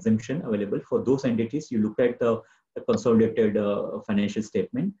segmental exemption available for those entities. You look at the consolidated financial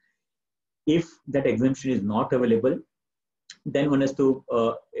statement. If that exemption is not available, then one has to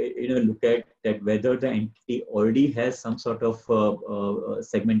look at that whether the entity already has some sort of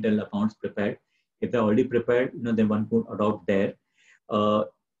segmental accounts prepared. If they're already prepared, then one could adopt there.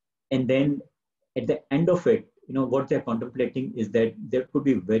 And then at the end of it, what they're contemplating is that there could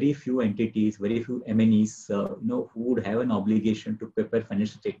be very few entities, very few MNEs, who would have an obligation to prepare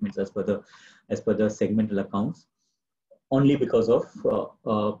financial statements as per the segmental accounts, only because of for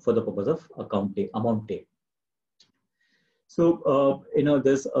the purpose of amount take. So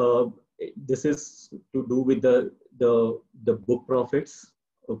this is to do with the book profits.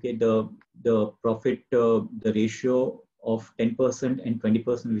 Okay, the profit the ratio of 10% and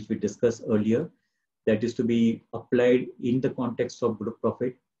 20%, which we discussed earlier, that is to be applied in the context of book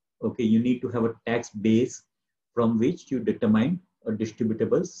profit. Okay, you need to have a tax base from which you determine a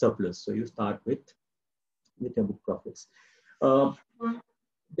distributable surplus. So you start with the book profits.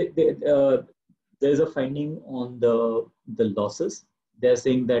 There's a finding on the losses. They're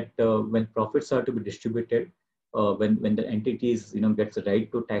saying that when profits are to be distributed, when the entities gets a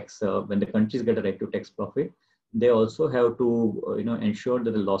right to tax, when the countries get a right to tax profit, they also have to ensure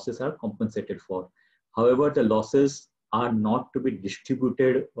that the losses are compensated for. However, the losses are not to be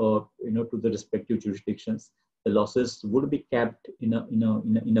distributed to the respective jurisdictions. The losses would be kept in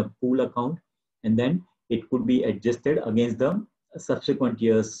a pool account, and then it could be adjusted against the subsequent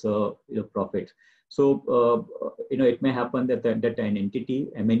year's profit. So it may happen that an entity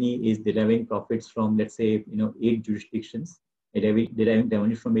MNE is deriving profits from, let's say 8 jurisdictions, deriving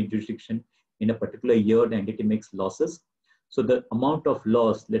revenue from 8 jurisdictions. In a particular year, the entity makes losses. So the amount of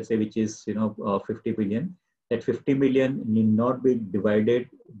loss, let's say, which is 50 billion, that 50 million need not be divided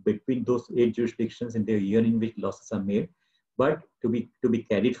between those 8 jurisdictions in the year in which losses are made, but to be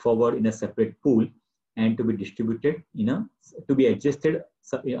carried forward in a separate pool and to be distributed to be adjusted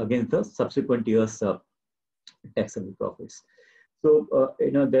against the subsequent year's taxable profits. So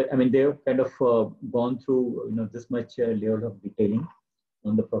they've kind of gone through this much layer of detailing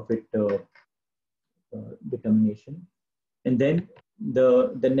on the profit determination. And then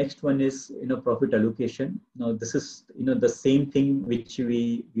the next one is profit allocation. Now this is the same thing which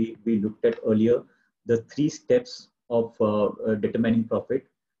we looked at earlier. The 3 steps of determining profit.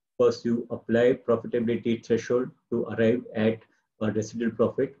 First, you apply profitability threshold to arrive at a residual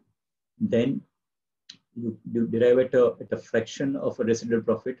profit. Then you derive at a fraction of a residual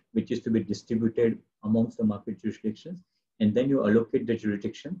profit, which is to be distributed amongst the market jurisdictions. And then you allocate the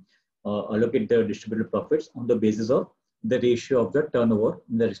jurisdiction, allocate the distributed profits on the basis of the ratio of the turnover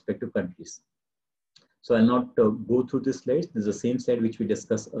in the respective countries. So I'll not go through this slide. This is the same slide which we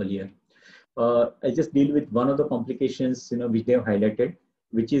discussed earlier. I just deal with one of the complications which they have highlighted,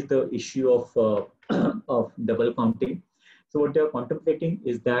 which is the issue of of double counting. So what they are contemplating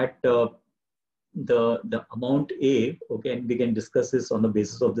is that the amount A, okay, and we can discuss this on the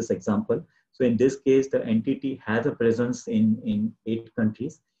basis of this example. So in this case, the entity has a presence in 8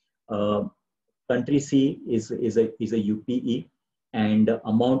 countries. Country C is a UPE, and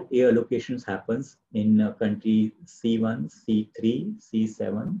amount A allocations happens in country C1, C3,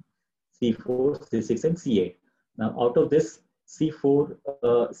 C7, C4, C6, and C8. Now, out of this C4,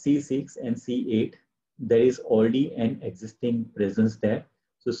 C6, and C8, there is already an existing presence there.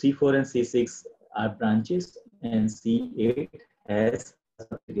 So C4 and C6 are branches, and C8 has a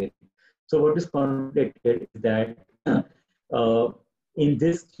subsidiary. So what is contemplated is that in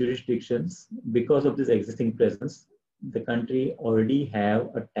these jurisdictions, because of this existing presence, the country already have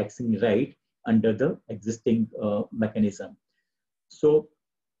a taxing right under the existing mechanism. So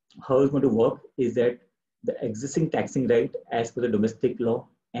how it's going to work is that the existing taxing right as per the domestic law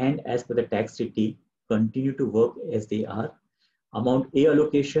and as per the tax treaty continue to work as they are. Amount A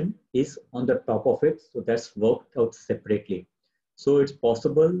allocation is on the top of it, so that's worked out separately. So it's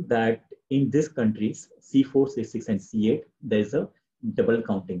possible that in these countries, C4, C6, and C8, there's a double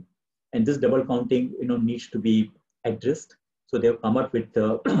counting, and this double counting needs to be addressed. So they've come up with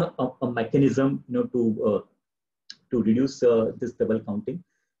a mechanism to reduce this double counting,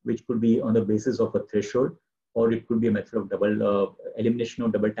 which could be on the basis of a threshold, or it could be a method of double elimination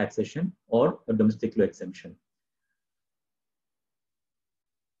of double taxation, or a domestic law exemption.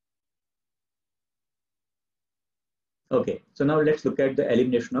 Okay, so now let's look at the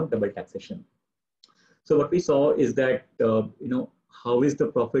elimination of double taxation. So what we saw is that, how is the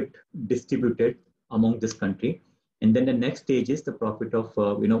profit distributed among this country? And then the next stage is the profit of,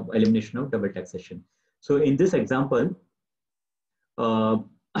 elimination of double taxation. So in this example,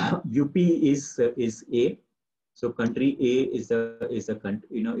 UP is A. So country A is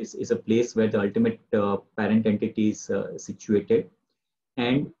a place where the ultimate parent entity is situated,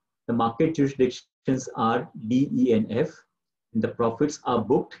 and the market jurisdictions are D, E, and F. And the profits are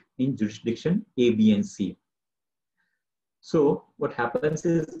booked in jurisdiction A, B, and C. So what happens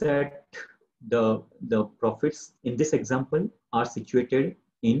is that the profits in this example are situated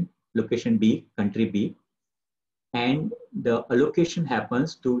in location B, country B, and the allocation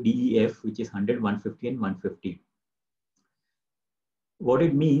happens to DEF, which is 100, 150, and 150. What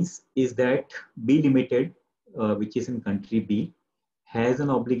it means is that B Limited, which is in country B, has an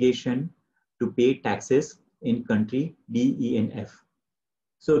obligation to pay taxes in country D, E, and F.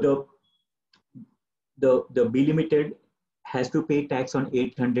 So the B Limited has to pay tax on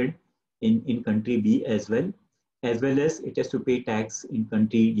 800 in country B as well as it has to pay tax in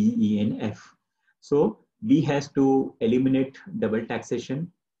country D, E, and F. So B has to eliminate double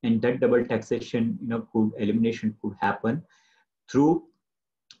taxation, and that double taxation, elimination could happen through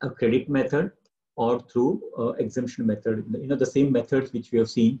a credit method or through exemption method. The same methods which we have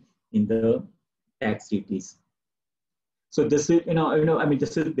seen in the tax treaties. So this is,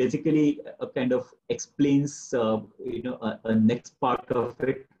 this is basically a kind of explains, a next part of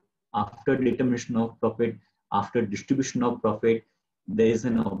it. After determination of profit, after distribution of profit, there is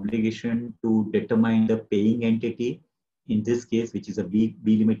an obligation to determine the paying entity, in this case, which is a B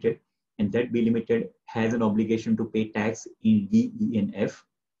Limited, and that B Limited has an obligation to pay tax in D, E, and F.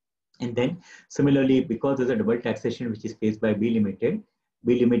 And then similarly, because there's a double taxation which is faced by B Limited,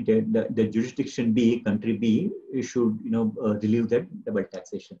 the jurisdiction B, country B, should relieve that double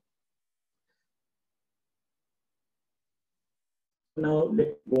taxation. Now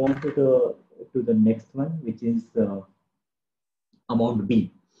let's go on to the next one, which is amount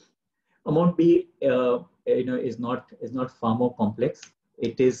B. Amount B, is not far more complex.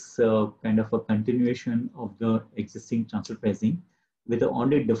 It is kind of a continuation of the existing transfer pricing, with the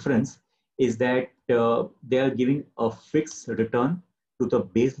only difference is that they are giving a fixed return to the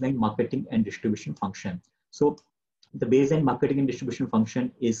baseline marketing and distribution function. So the baseline marketing and distribution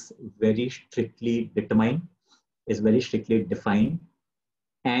function is very strictly determined, is very strictly defined.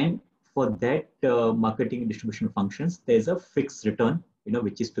 And for that marketing and distribution functions, there's a fixed return,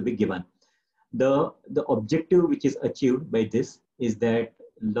 which is to be given. The objective which is achieved by this is that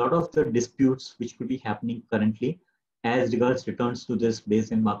a lot of the disputes which could be happening currently as regards returns to this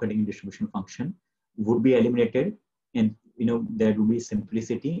baseline marketing and distribution function would be eliminated, and there will be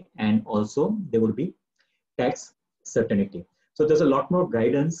simplicity, and also there will be tax certainty. So there's a lot more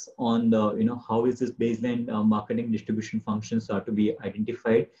guidance on the how is this baseline marketing distribution functions are to be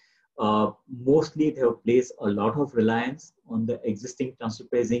identified. Mostly they have placed a lot of reliance on the existing transfer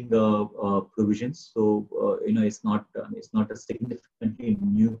pricing provisions. So it's not a significantly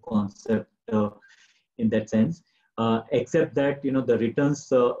new concept in that sense. Except that the returns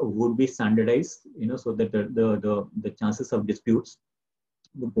would be standardized, so that the chances of disputes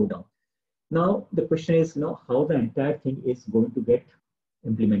would go down. Now the question is, how the entire thing is going to get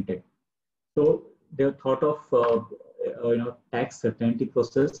implemented. So they have thought of tax certainty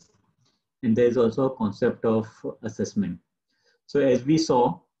process, and there is also a concept of assessment. So as we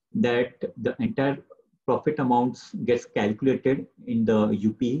saw that the entire profit amounts gets calculated in the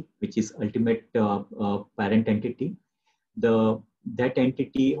UP, which is ultimate parent entity. That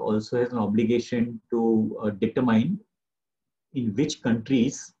entity also has an obligation to determine in which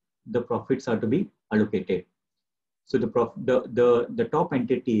countries the profits are to be allocated. So the top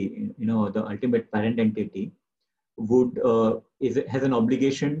entity, the ultimate parent entity, would has an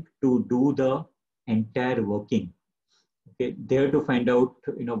obligation to do the entire working. Okay, they have to find out,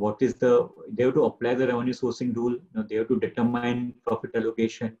 what is they have to apply the revenue sourcing rule. They have to determine profit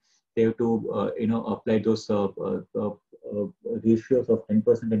allocation. They have to, apply those ratios of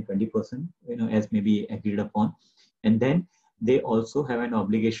 10% and 20%, as may be agreed upon. And then they also have an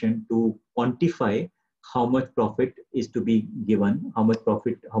obligation to quantify how much profit is to be given, how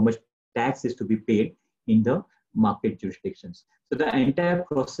much tax is to be paid in the market jurisdictions. So the entire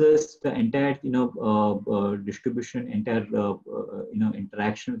process, the entire distribution, entire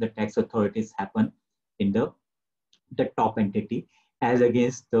interaction with the tax authorities happen in the top entity as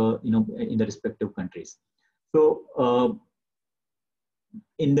against the in the respective countries. So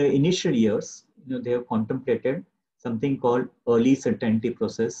in the initial years, they have contemplated something called early certainty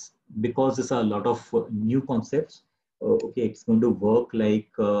process, because these are a lot of new concepts. okay, it's going to work like,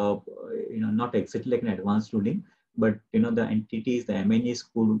 not exactly like an advanced ruling, but, the entities, the MNEs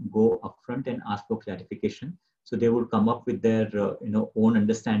could go upfront and ask for clarification. So they would come up with their, own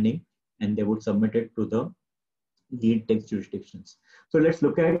understanding, and they would submit it to the lead text jurisdictions. So let's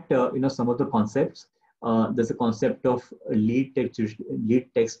look at, some of the concepts. There's a concept of lead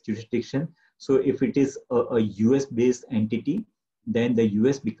text jurisdiction. So if it is a US based entity, then the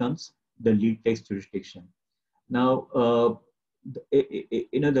US becomes the lead text jurisdiction. Now,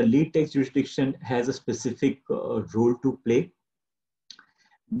 the lead text jurisdiction has a specific role to play,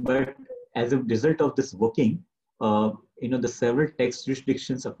 but as a result of this working, the several tax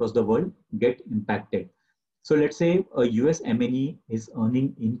jurisdictions across the world get impacted. So let's say a US MNE is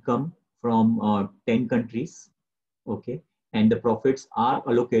earning income from 10 countries, okay, and the profits are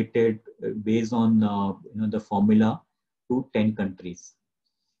allocated based on the formula to 10 countries.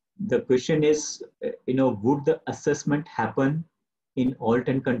 The question is, would the assessment happen in all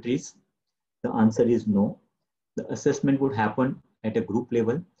 10 countries? The answer is no. The assessment would happen at a group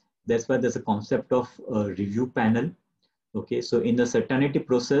level. That's why there's a concept of a review panel. Okay, so in the certainty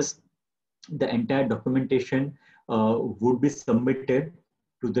process, the entire documentation would be submitted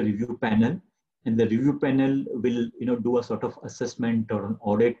to the review panel, and the review panel will do a sort of assessment or an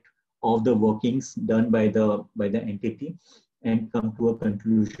audit of the workings done by the entity, and come to a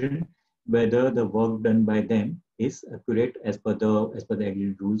conclusion whether the work done by them is accurate as per the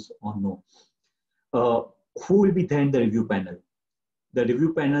agreed rules or no. Who will be there in the review panel? The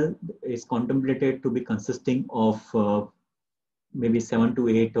review panel is contemplated to be consisting of maybe 7 to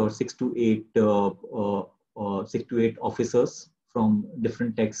 8 or 6 to 8 officers from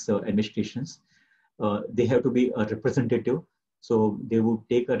different tax administrations. They have to be a representative, so they would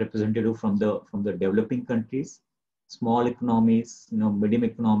take a representative from the developing countries, small economies, medium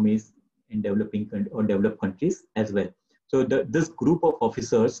economies, and developed countries as well. So this group of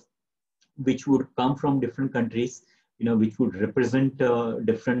officers, which would come from different countries, which would represent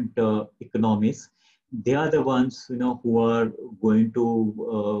different economies, they are the ones who are going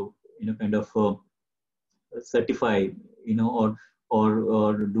to kind of certify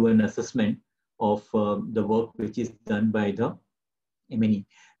or do an assessment of the work which is done by the MNE.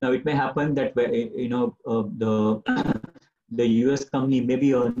 Now it may happen that the US company may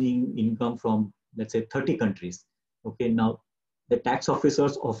be earning income from, let's say, 30 countries. Okay, now the tax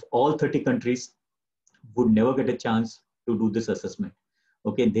officers of all 30 countries would never get a chance to do this assessment.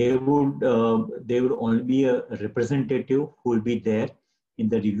 Okay, they would only be a representative who will be there in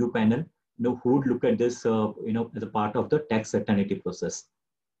the review panel, who would look at this, as a part of the tax certainty process.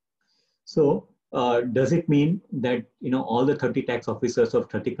 So, does it mean that all the 30 tax officers of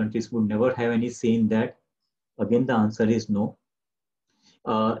 30 countries would never have any say in that? Again, the answer is no.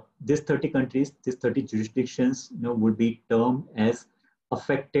 These 30 countries, these 30 jurisdictions, would be termed as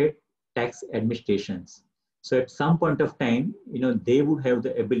affected tax administrations. So at some point of time, they would have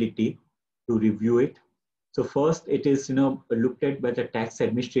the ability to review it. So first, it is looked at by the tax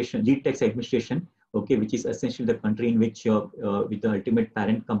administration, lead tax administration, okay, which is essentially the country in which with the ultimate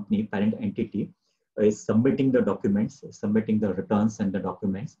parent company, parent entity, is submitting the documents, submitting the returns and the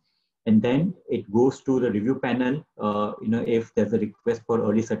documents. And then it goes to the review panel, if there's a request for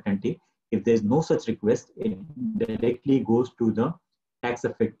early certainty. If there's no such request, it directly goes to the tax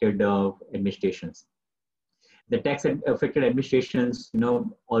affected administrations. The tax affected administrations,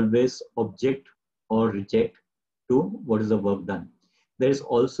 always object or reject to what is the work done. There is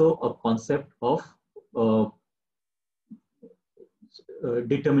also a concept of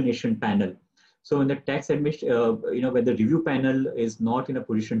determination panel. So when the tax when the review panel is not in a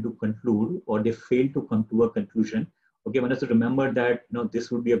position to conclude, or they fail to come to a conclusion, okay, one has to remember that this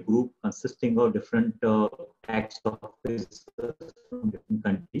would be a group consisting of different tax officers from different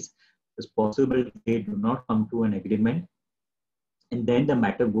countries. It's possible they do not come to an agreement, and then the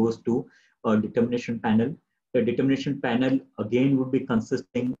matter goes to a determination panel. The determination panel again would be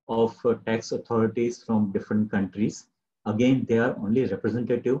consisting of tax authorities from different countries. Again, they are only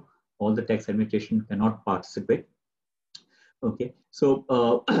representative. All the tax administration cannot participate. Okay, so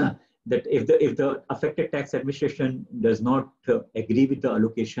that if the affected tax administration does not agree with the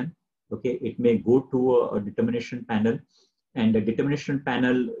allocation, okay, it may go to a determination panel, and the determination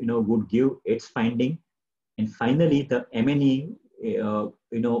panel would give its finding, and finally the MNE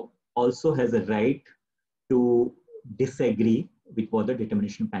also has a right to disagree with what the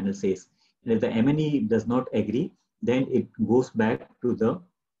determination panel says. And if the MNE does not agree, then it goes back to the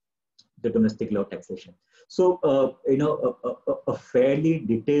domestic law taxation. So, a fairly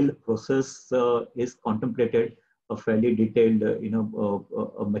detailed process is contemplated. A fairly detailed,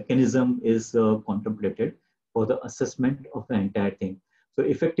 a mechanism is contemplated for the assessment of the entire thing. So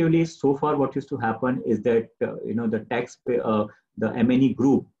effectively, so far, what used to happen is that the the M&E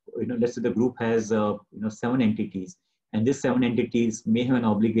group, let's say the group has 7 entities, and these 7 entities may have an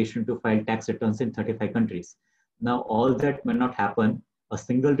obligation to file tax returns in 35 countries. Now, all that may not happen. A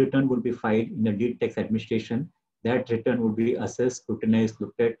single return will be filed in the deed tax administration. That return will be assessed, scrutinized,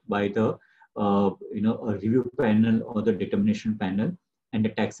 looked at by the a review panel or the determination panel, and the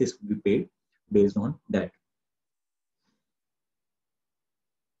taxes will be paid based on that.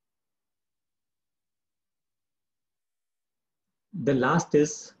 The last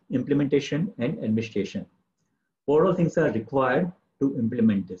is implementation and administration. What all things are required to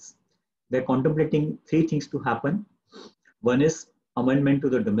implement this? They're contemplating 3 things to happen. One is amendment to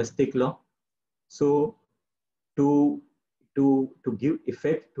the domestic law. So to give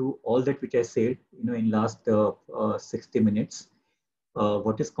effect to all that which I said, in last 60 minutes,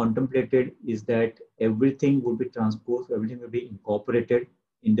 what is contemplated is that everything will be transposed, everything will be incorporated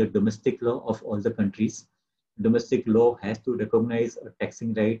in the domestic law of all the countries. Domestic law has to recognize a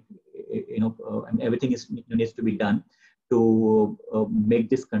taxing right, and everything needs to be done to make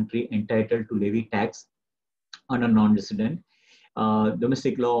this country entitled to levy tax on a non-resident.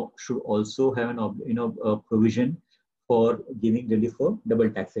 Domestic law should also have a provision for giving relief for double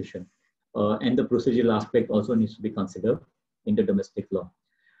taxation, and the procedural aspect also needs to be considered in the domestic law.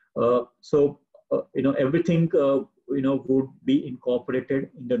 Everything would be incorporated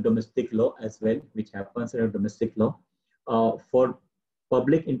in the domestic law as well, which happens in a domestic law. For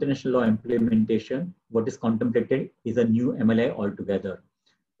public international law implementation, what is contemplated is a new MLI altogether.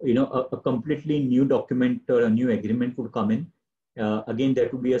 A completely new document or a new agreement would come in. Again, there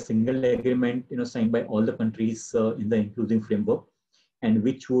would be a single agreement, signed by all the countries in the inclusive framework, and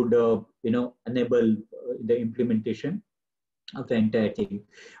which would, enable the implementation of the entire thing.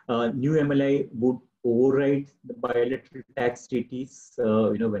 New MLI would override the bilateral tax treaties,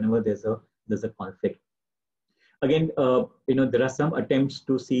 whenever there's a conflict. Again, there are some attempts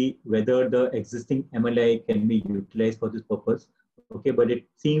to see whether the existing MLI can be utilized for this purpose. Okay, but it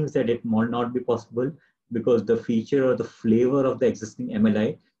seems that it might not be possible because the feature or the flavor of the existing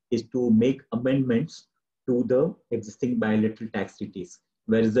MLI is to make amendments to the existing bilateral tax treaties.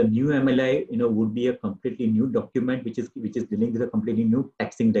 Whereas the new MLI, would be a completely new document, which is dealing with a completely new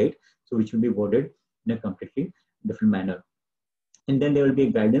taxing right, so which will be worded in a completely different manner. And then there will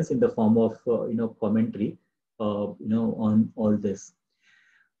be guidance in the form of commentary, on all this.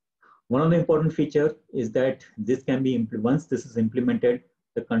 One of the important features is that this can be once this is implemented,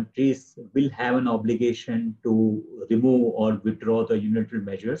 the countries will have an obligation to remove or withdraw the unilateral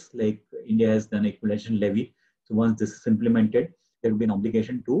measures, like India has done equivalent levy. So once this is implemented, there will be an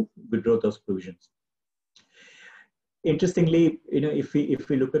obligation to withdraw those provisions. Interestingly, if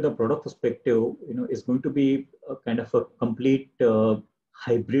we look at the product perspective, it's going to be a kind of a complete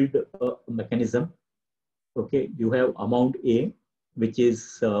hybrid mechanism. Okay, you have amount A, which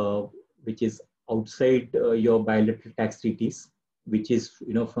is outside your bilateral tax treaties, which is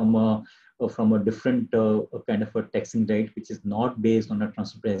from a different kind of a taxing right, which is not based on a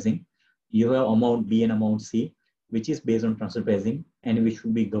transfer pricing. You have amount B and amount C, which is based on transfer pricing and which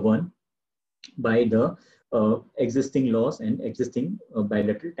will be governed by the existing laws and existing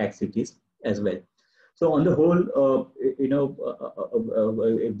bilateral tax treaties as well. So on the whole,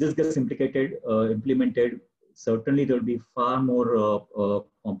 if this gets implemented, certainly there will be far more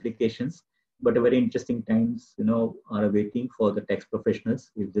complications, but a very interesting times, are awaiting for the tax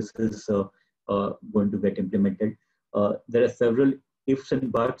professionals if this is going to get implemented. There are several ifs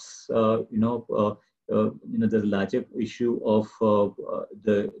and buts. There's a larger issue of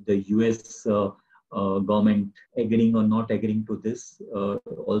the US government agreeing or not agreeing to this.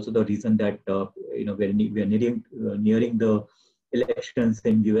 Also, the reason that we are nearing the elections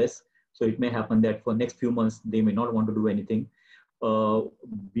in US, so it may happen that for next few months they may not want to do anything.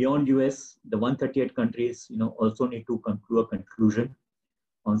 Beyond US, the 138 countries, also need to come to a conclusion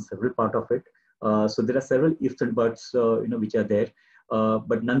on several part of it. So there are several ifs and buts, which are there.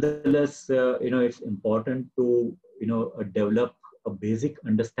 But nonetheless, it's important to, develop a basic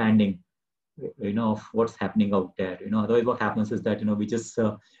understanding, of what's happening out there. Otherwise what happens is that, we just,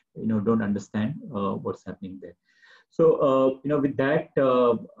 don't understand what's happening there. So, with that,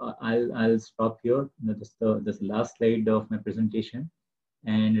 I'll stop here. This the last slide of my presentation,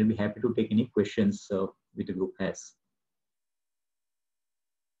 and I'll be happy to take any questions which the group has.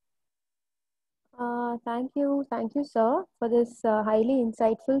 Thank you, sir, for this highly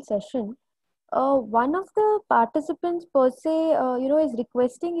insightful session. One of the participants per se, is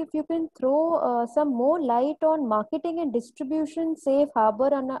requesting if you can throw some more light on marketing and distribution safe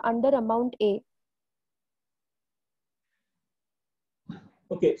harbor under amount A.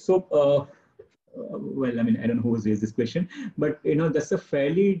 Okay, so well, I mean, I don't know who's raised this question, but that's a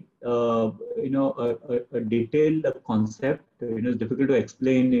fairly a detailed concept. It's difficult to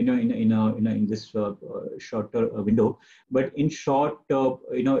explain, in this shorter window. But in short,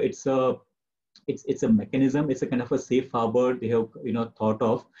 it's a mechanism. It's a kind of a safe harbor they have thought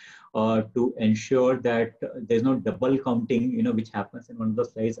of to ensure that there's no double counting, which happens in one of the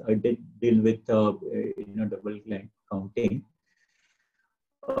slides. I did deal with double counting.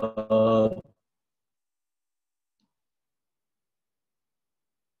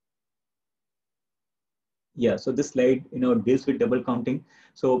 Yeah, so this slide, deals with double counting.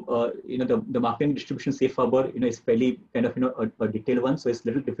 So, the marketing distribution safe harbor, is fairly kind of, a detailed one. So it's a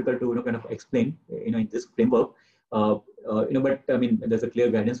little difficult to, kind of explain, in this framework. But I mean, there's a clear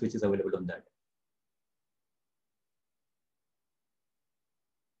guidance which is available on that.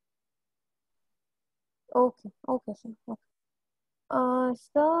 Okay, okay, sir. Okay.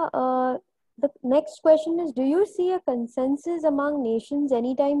 Sir, the next question is, do you see a consensus among nations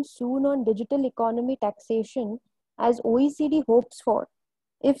anytime soon on digital economy taxation as OECD hopes for?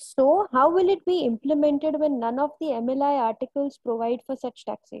 If so, how will it be implemented when none of the MLI articles provide for such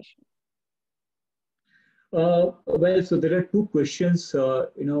taxation? Well, so there are two questions,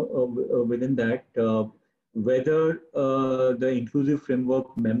 within that. Whether the inclusive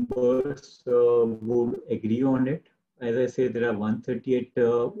framework members would agree on it. As I say, there are 138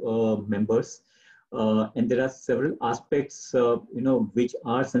 members, and there are several aspects, which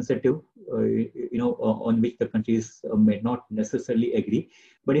are sensitive, on which the countries may not necessarily agree.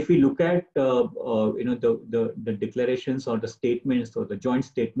 But if we look at, the declarations or the statements or the joint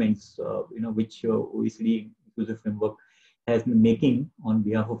statements, which OECD inclusive framework has been making on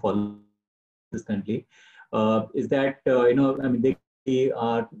behalf of all this country, is that, I mean, they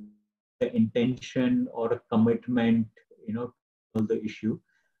are the intention or a commitment, to the issue.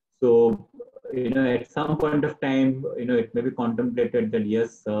 So, at some point of time, it may be contemplated that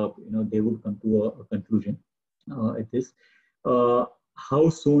yes, they would come to a conclusion at this. Uh, how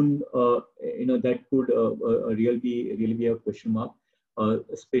soon, that could really be a question mark,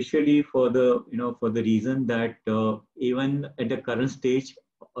 especially for the, for the reason that even at the current stage,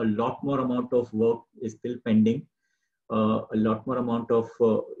 a lot more amount of work is still pending. A lot more amount of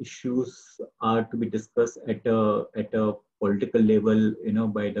issues are to be discussed at a political level,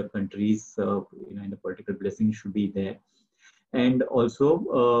 by the countries, and the political blessing should be there. And also,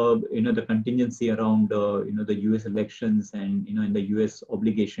 the contingency around, the US elections and, in the US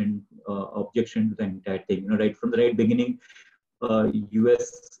objection to the entire thing, right from the right beginning,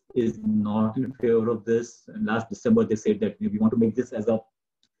 US is not in favor of this. And last December, they said that we want to make this as a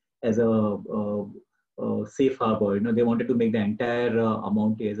safe harbor. They wanted to make the entire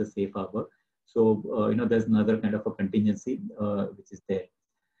amount as a safe harbor. So, there's another kind of a contingency which is there.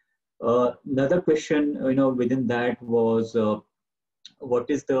 Another question, within that was, what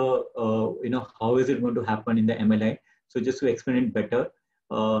is the, how is it going to happen in the MLI? So just to explain it better,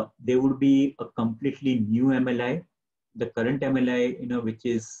 there would be a completely new MLI. The current MLI, which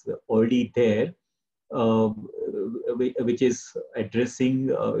is already there, which is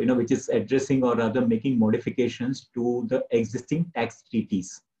addressing, or rather making modifications to the existing tax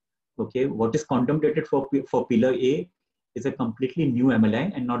treaties. Okay, what is contemplated for Pillar A is a completely new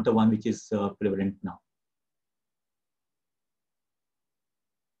MLI and not the one which is prevalent now.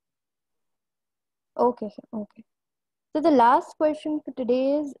 Okay, sir. Okay. So the last question for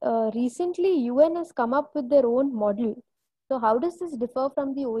today is, recently UN has come up with their own model. So how does this differ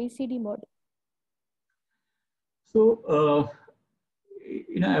from the OECD model? So,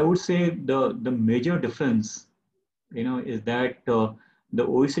 I would say the major difference, is that the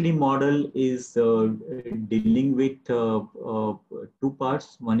OECD model is dealing with two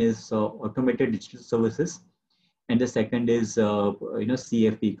parts. One is automated digital services, and the second is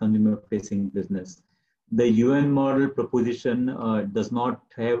CFP, consumer facing business. The UN model proposition does not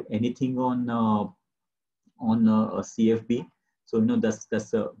have anything on CFP. So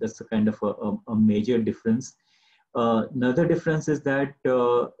that's a kind of a major difference. Another difference is that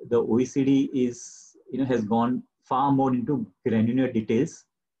the OECD is has gone far more into granular details,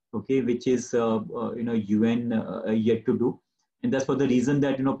 okay, which is UN yet to do, and that's for the reason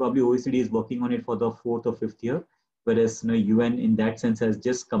that probably OECD is working on it for the fourth or fifth year, whereas UN in that sense has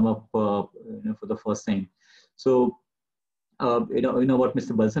just come up for the first time. So what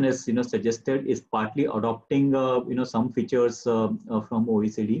Mr. Balsan has suggested is partly adopting some features from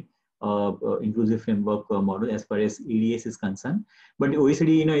OECD inclusive framework model as far as EDS is concerned. But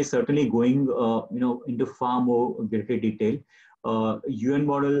OECD is certainly going into far more greater detail. UN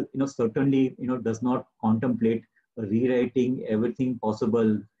model certainly does not contemplate rewriting everything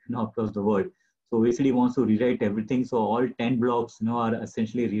possible across the world. So OECD wants to rewrite everything. So all 10 blocks are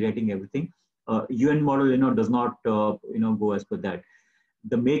essentially rewriting everything. UN model does not go as per that.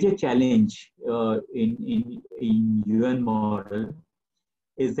 The major challenge in UN model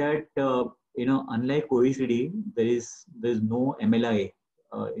is that unlike OECD, there's no MLI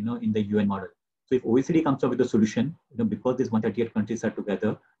in the UN model. So if OECD comes up with a solution, because these 138 countries are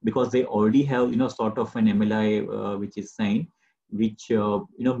together, because they already have sort of an MLI which is signed, which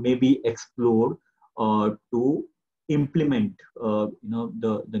may be explored to implement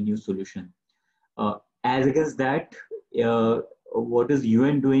the new solution. As against that, what is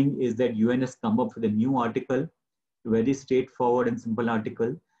UN doing is that UN has come up with a new article, very straightforward and simple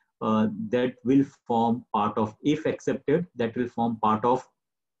article that will form part of, if accepted, that will form part of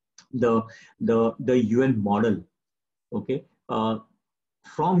the UN model. Okay,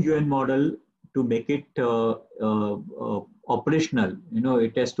 from UN model to make it operational,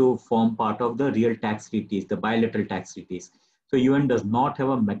 it has to form part of the real tax treaties, the bilateral tax treaties. So UN does not have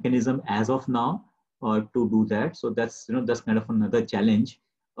a mechanism as of now to do that. So that's kind of another challenge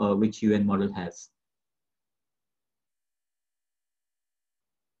which UN model has.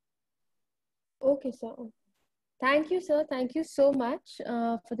 Okay, sir. Thank you, sir. Thank you so much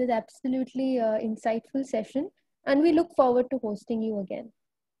for this absolutely insightful session. And we look forward to hosting you again.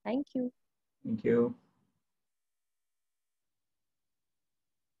 Thank you. Thank you.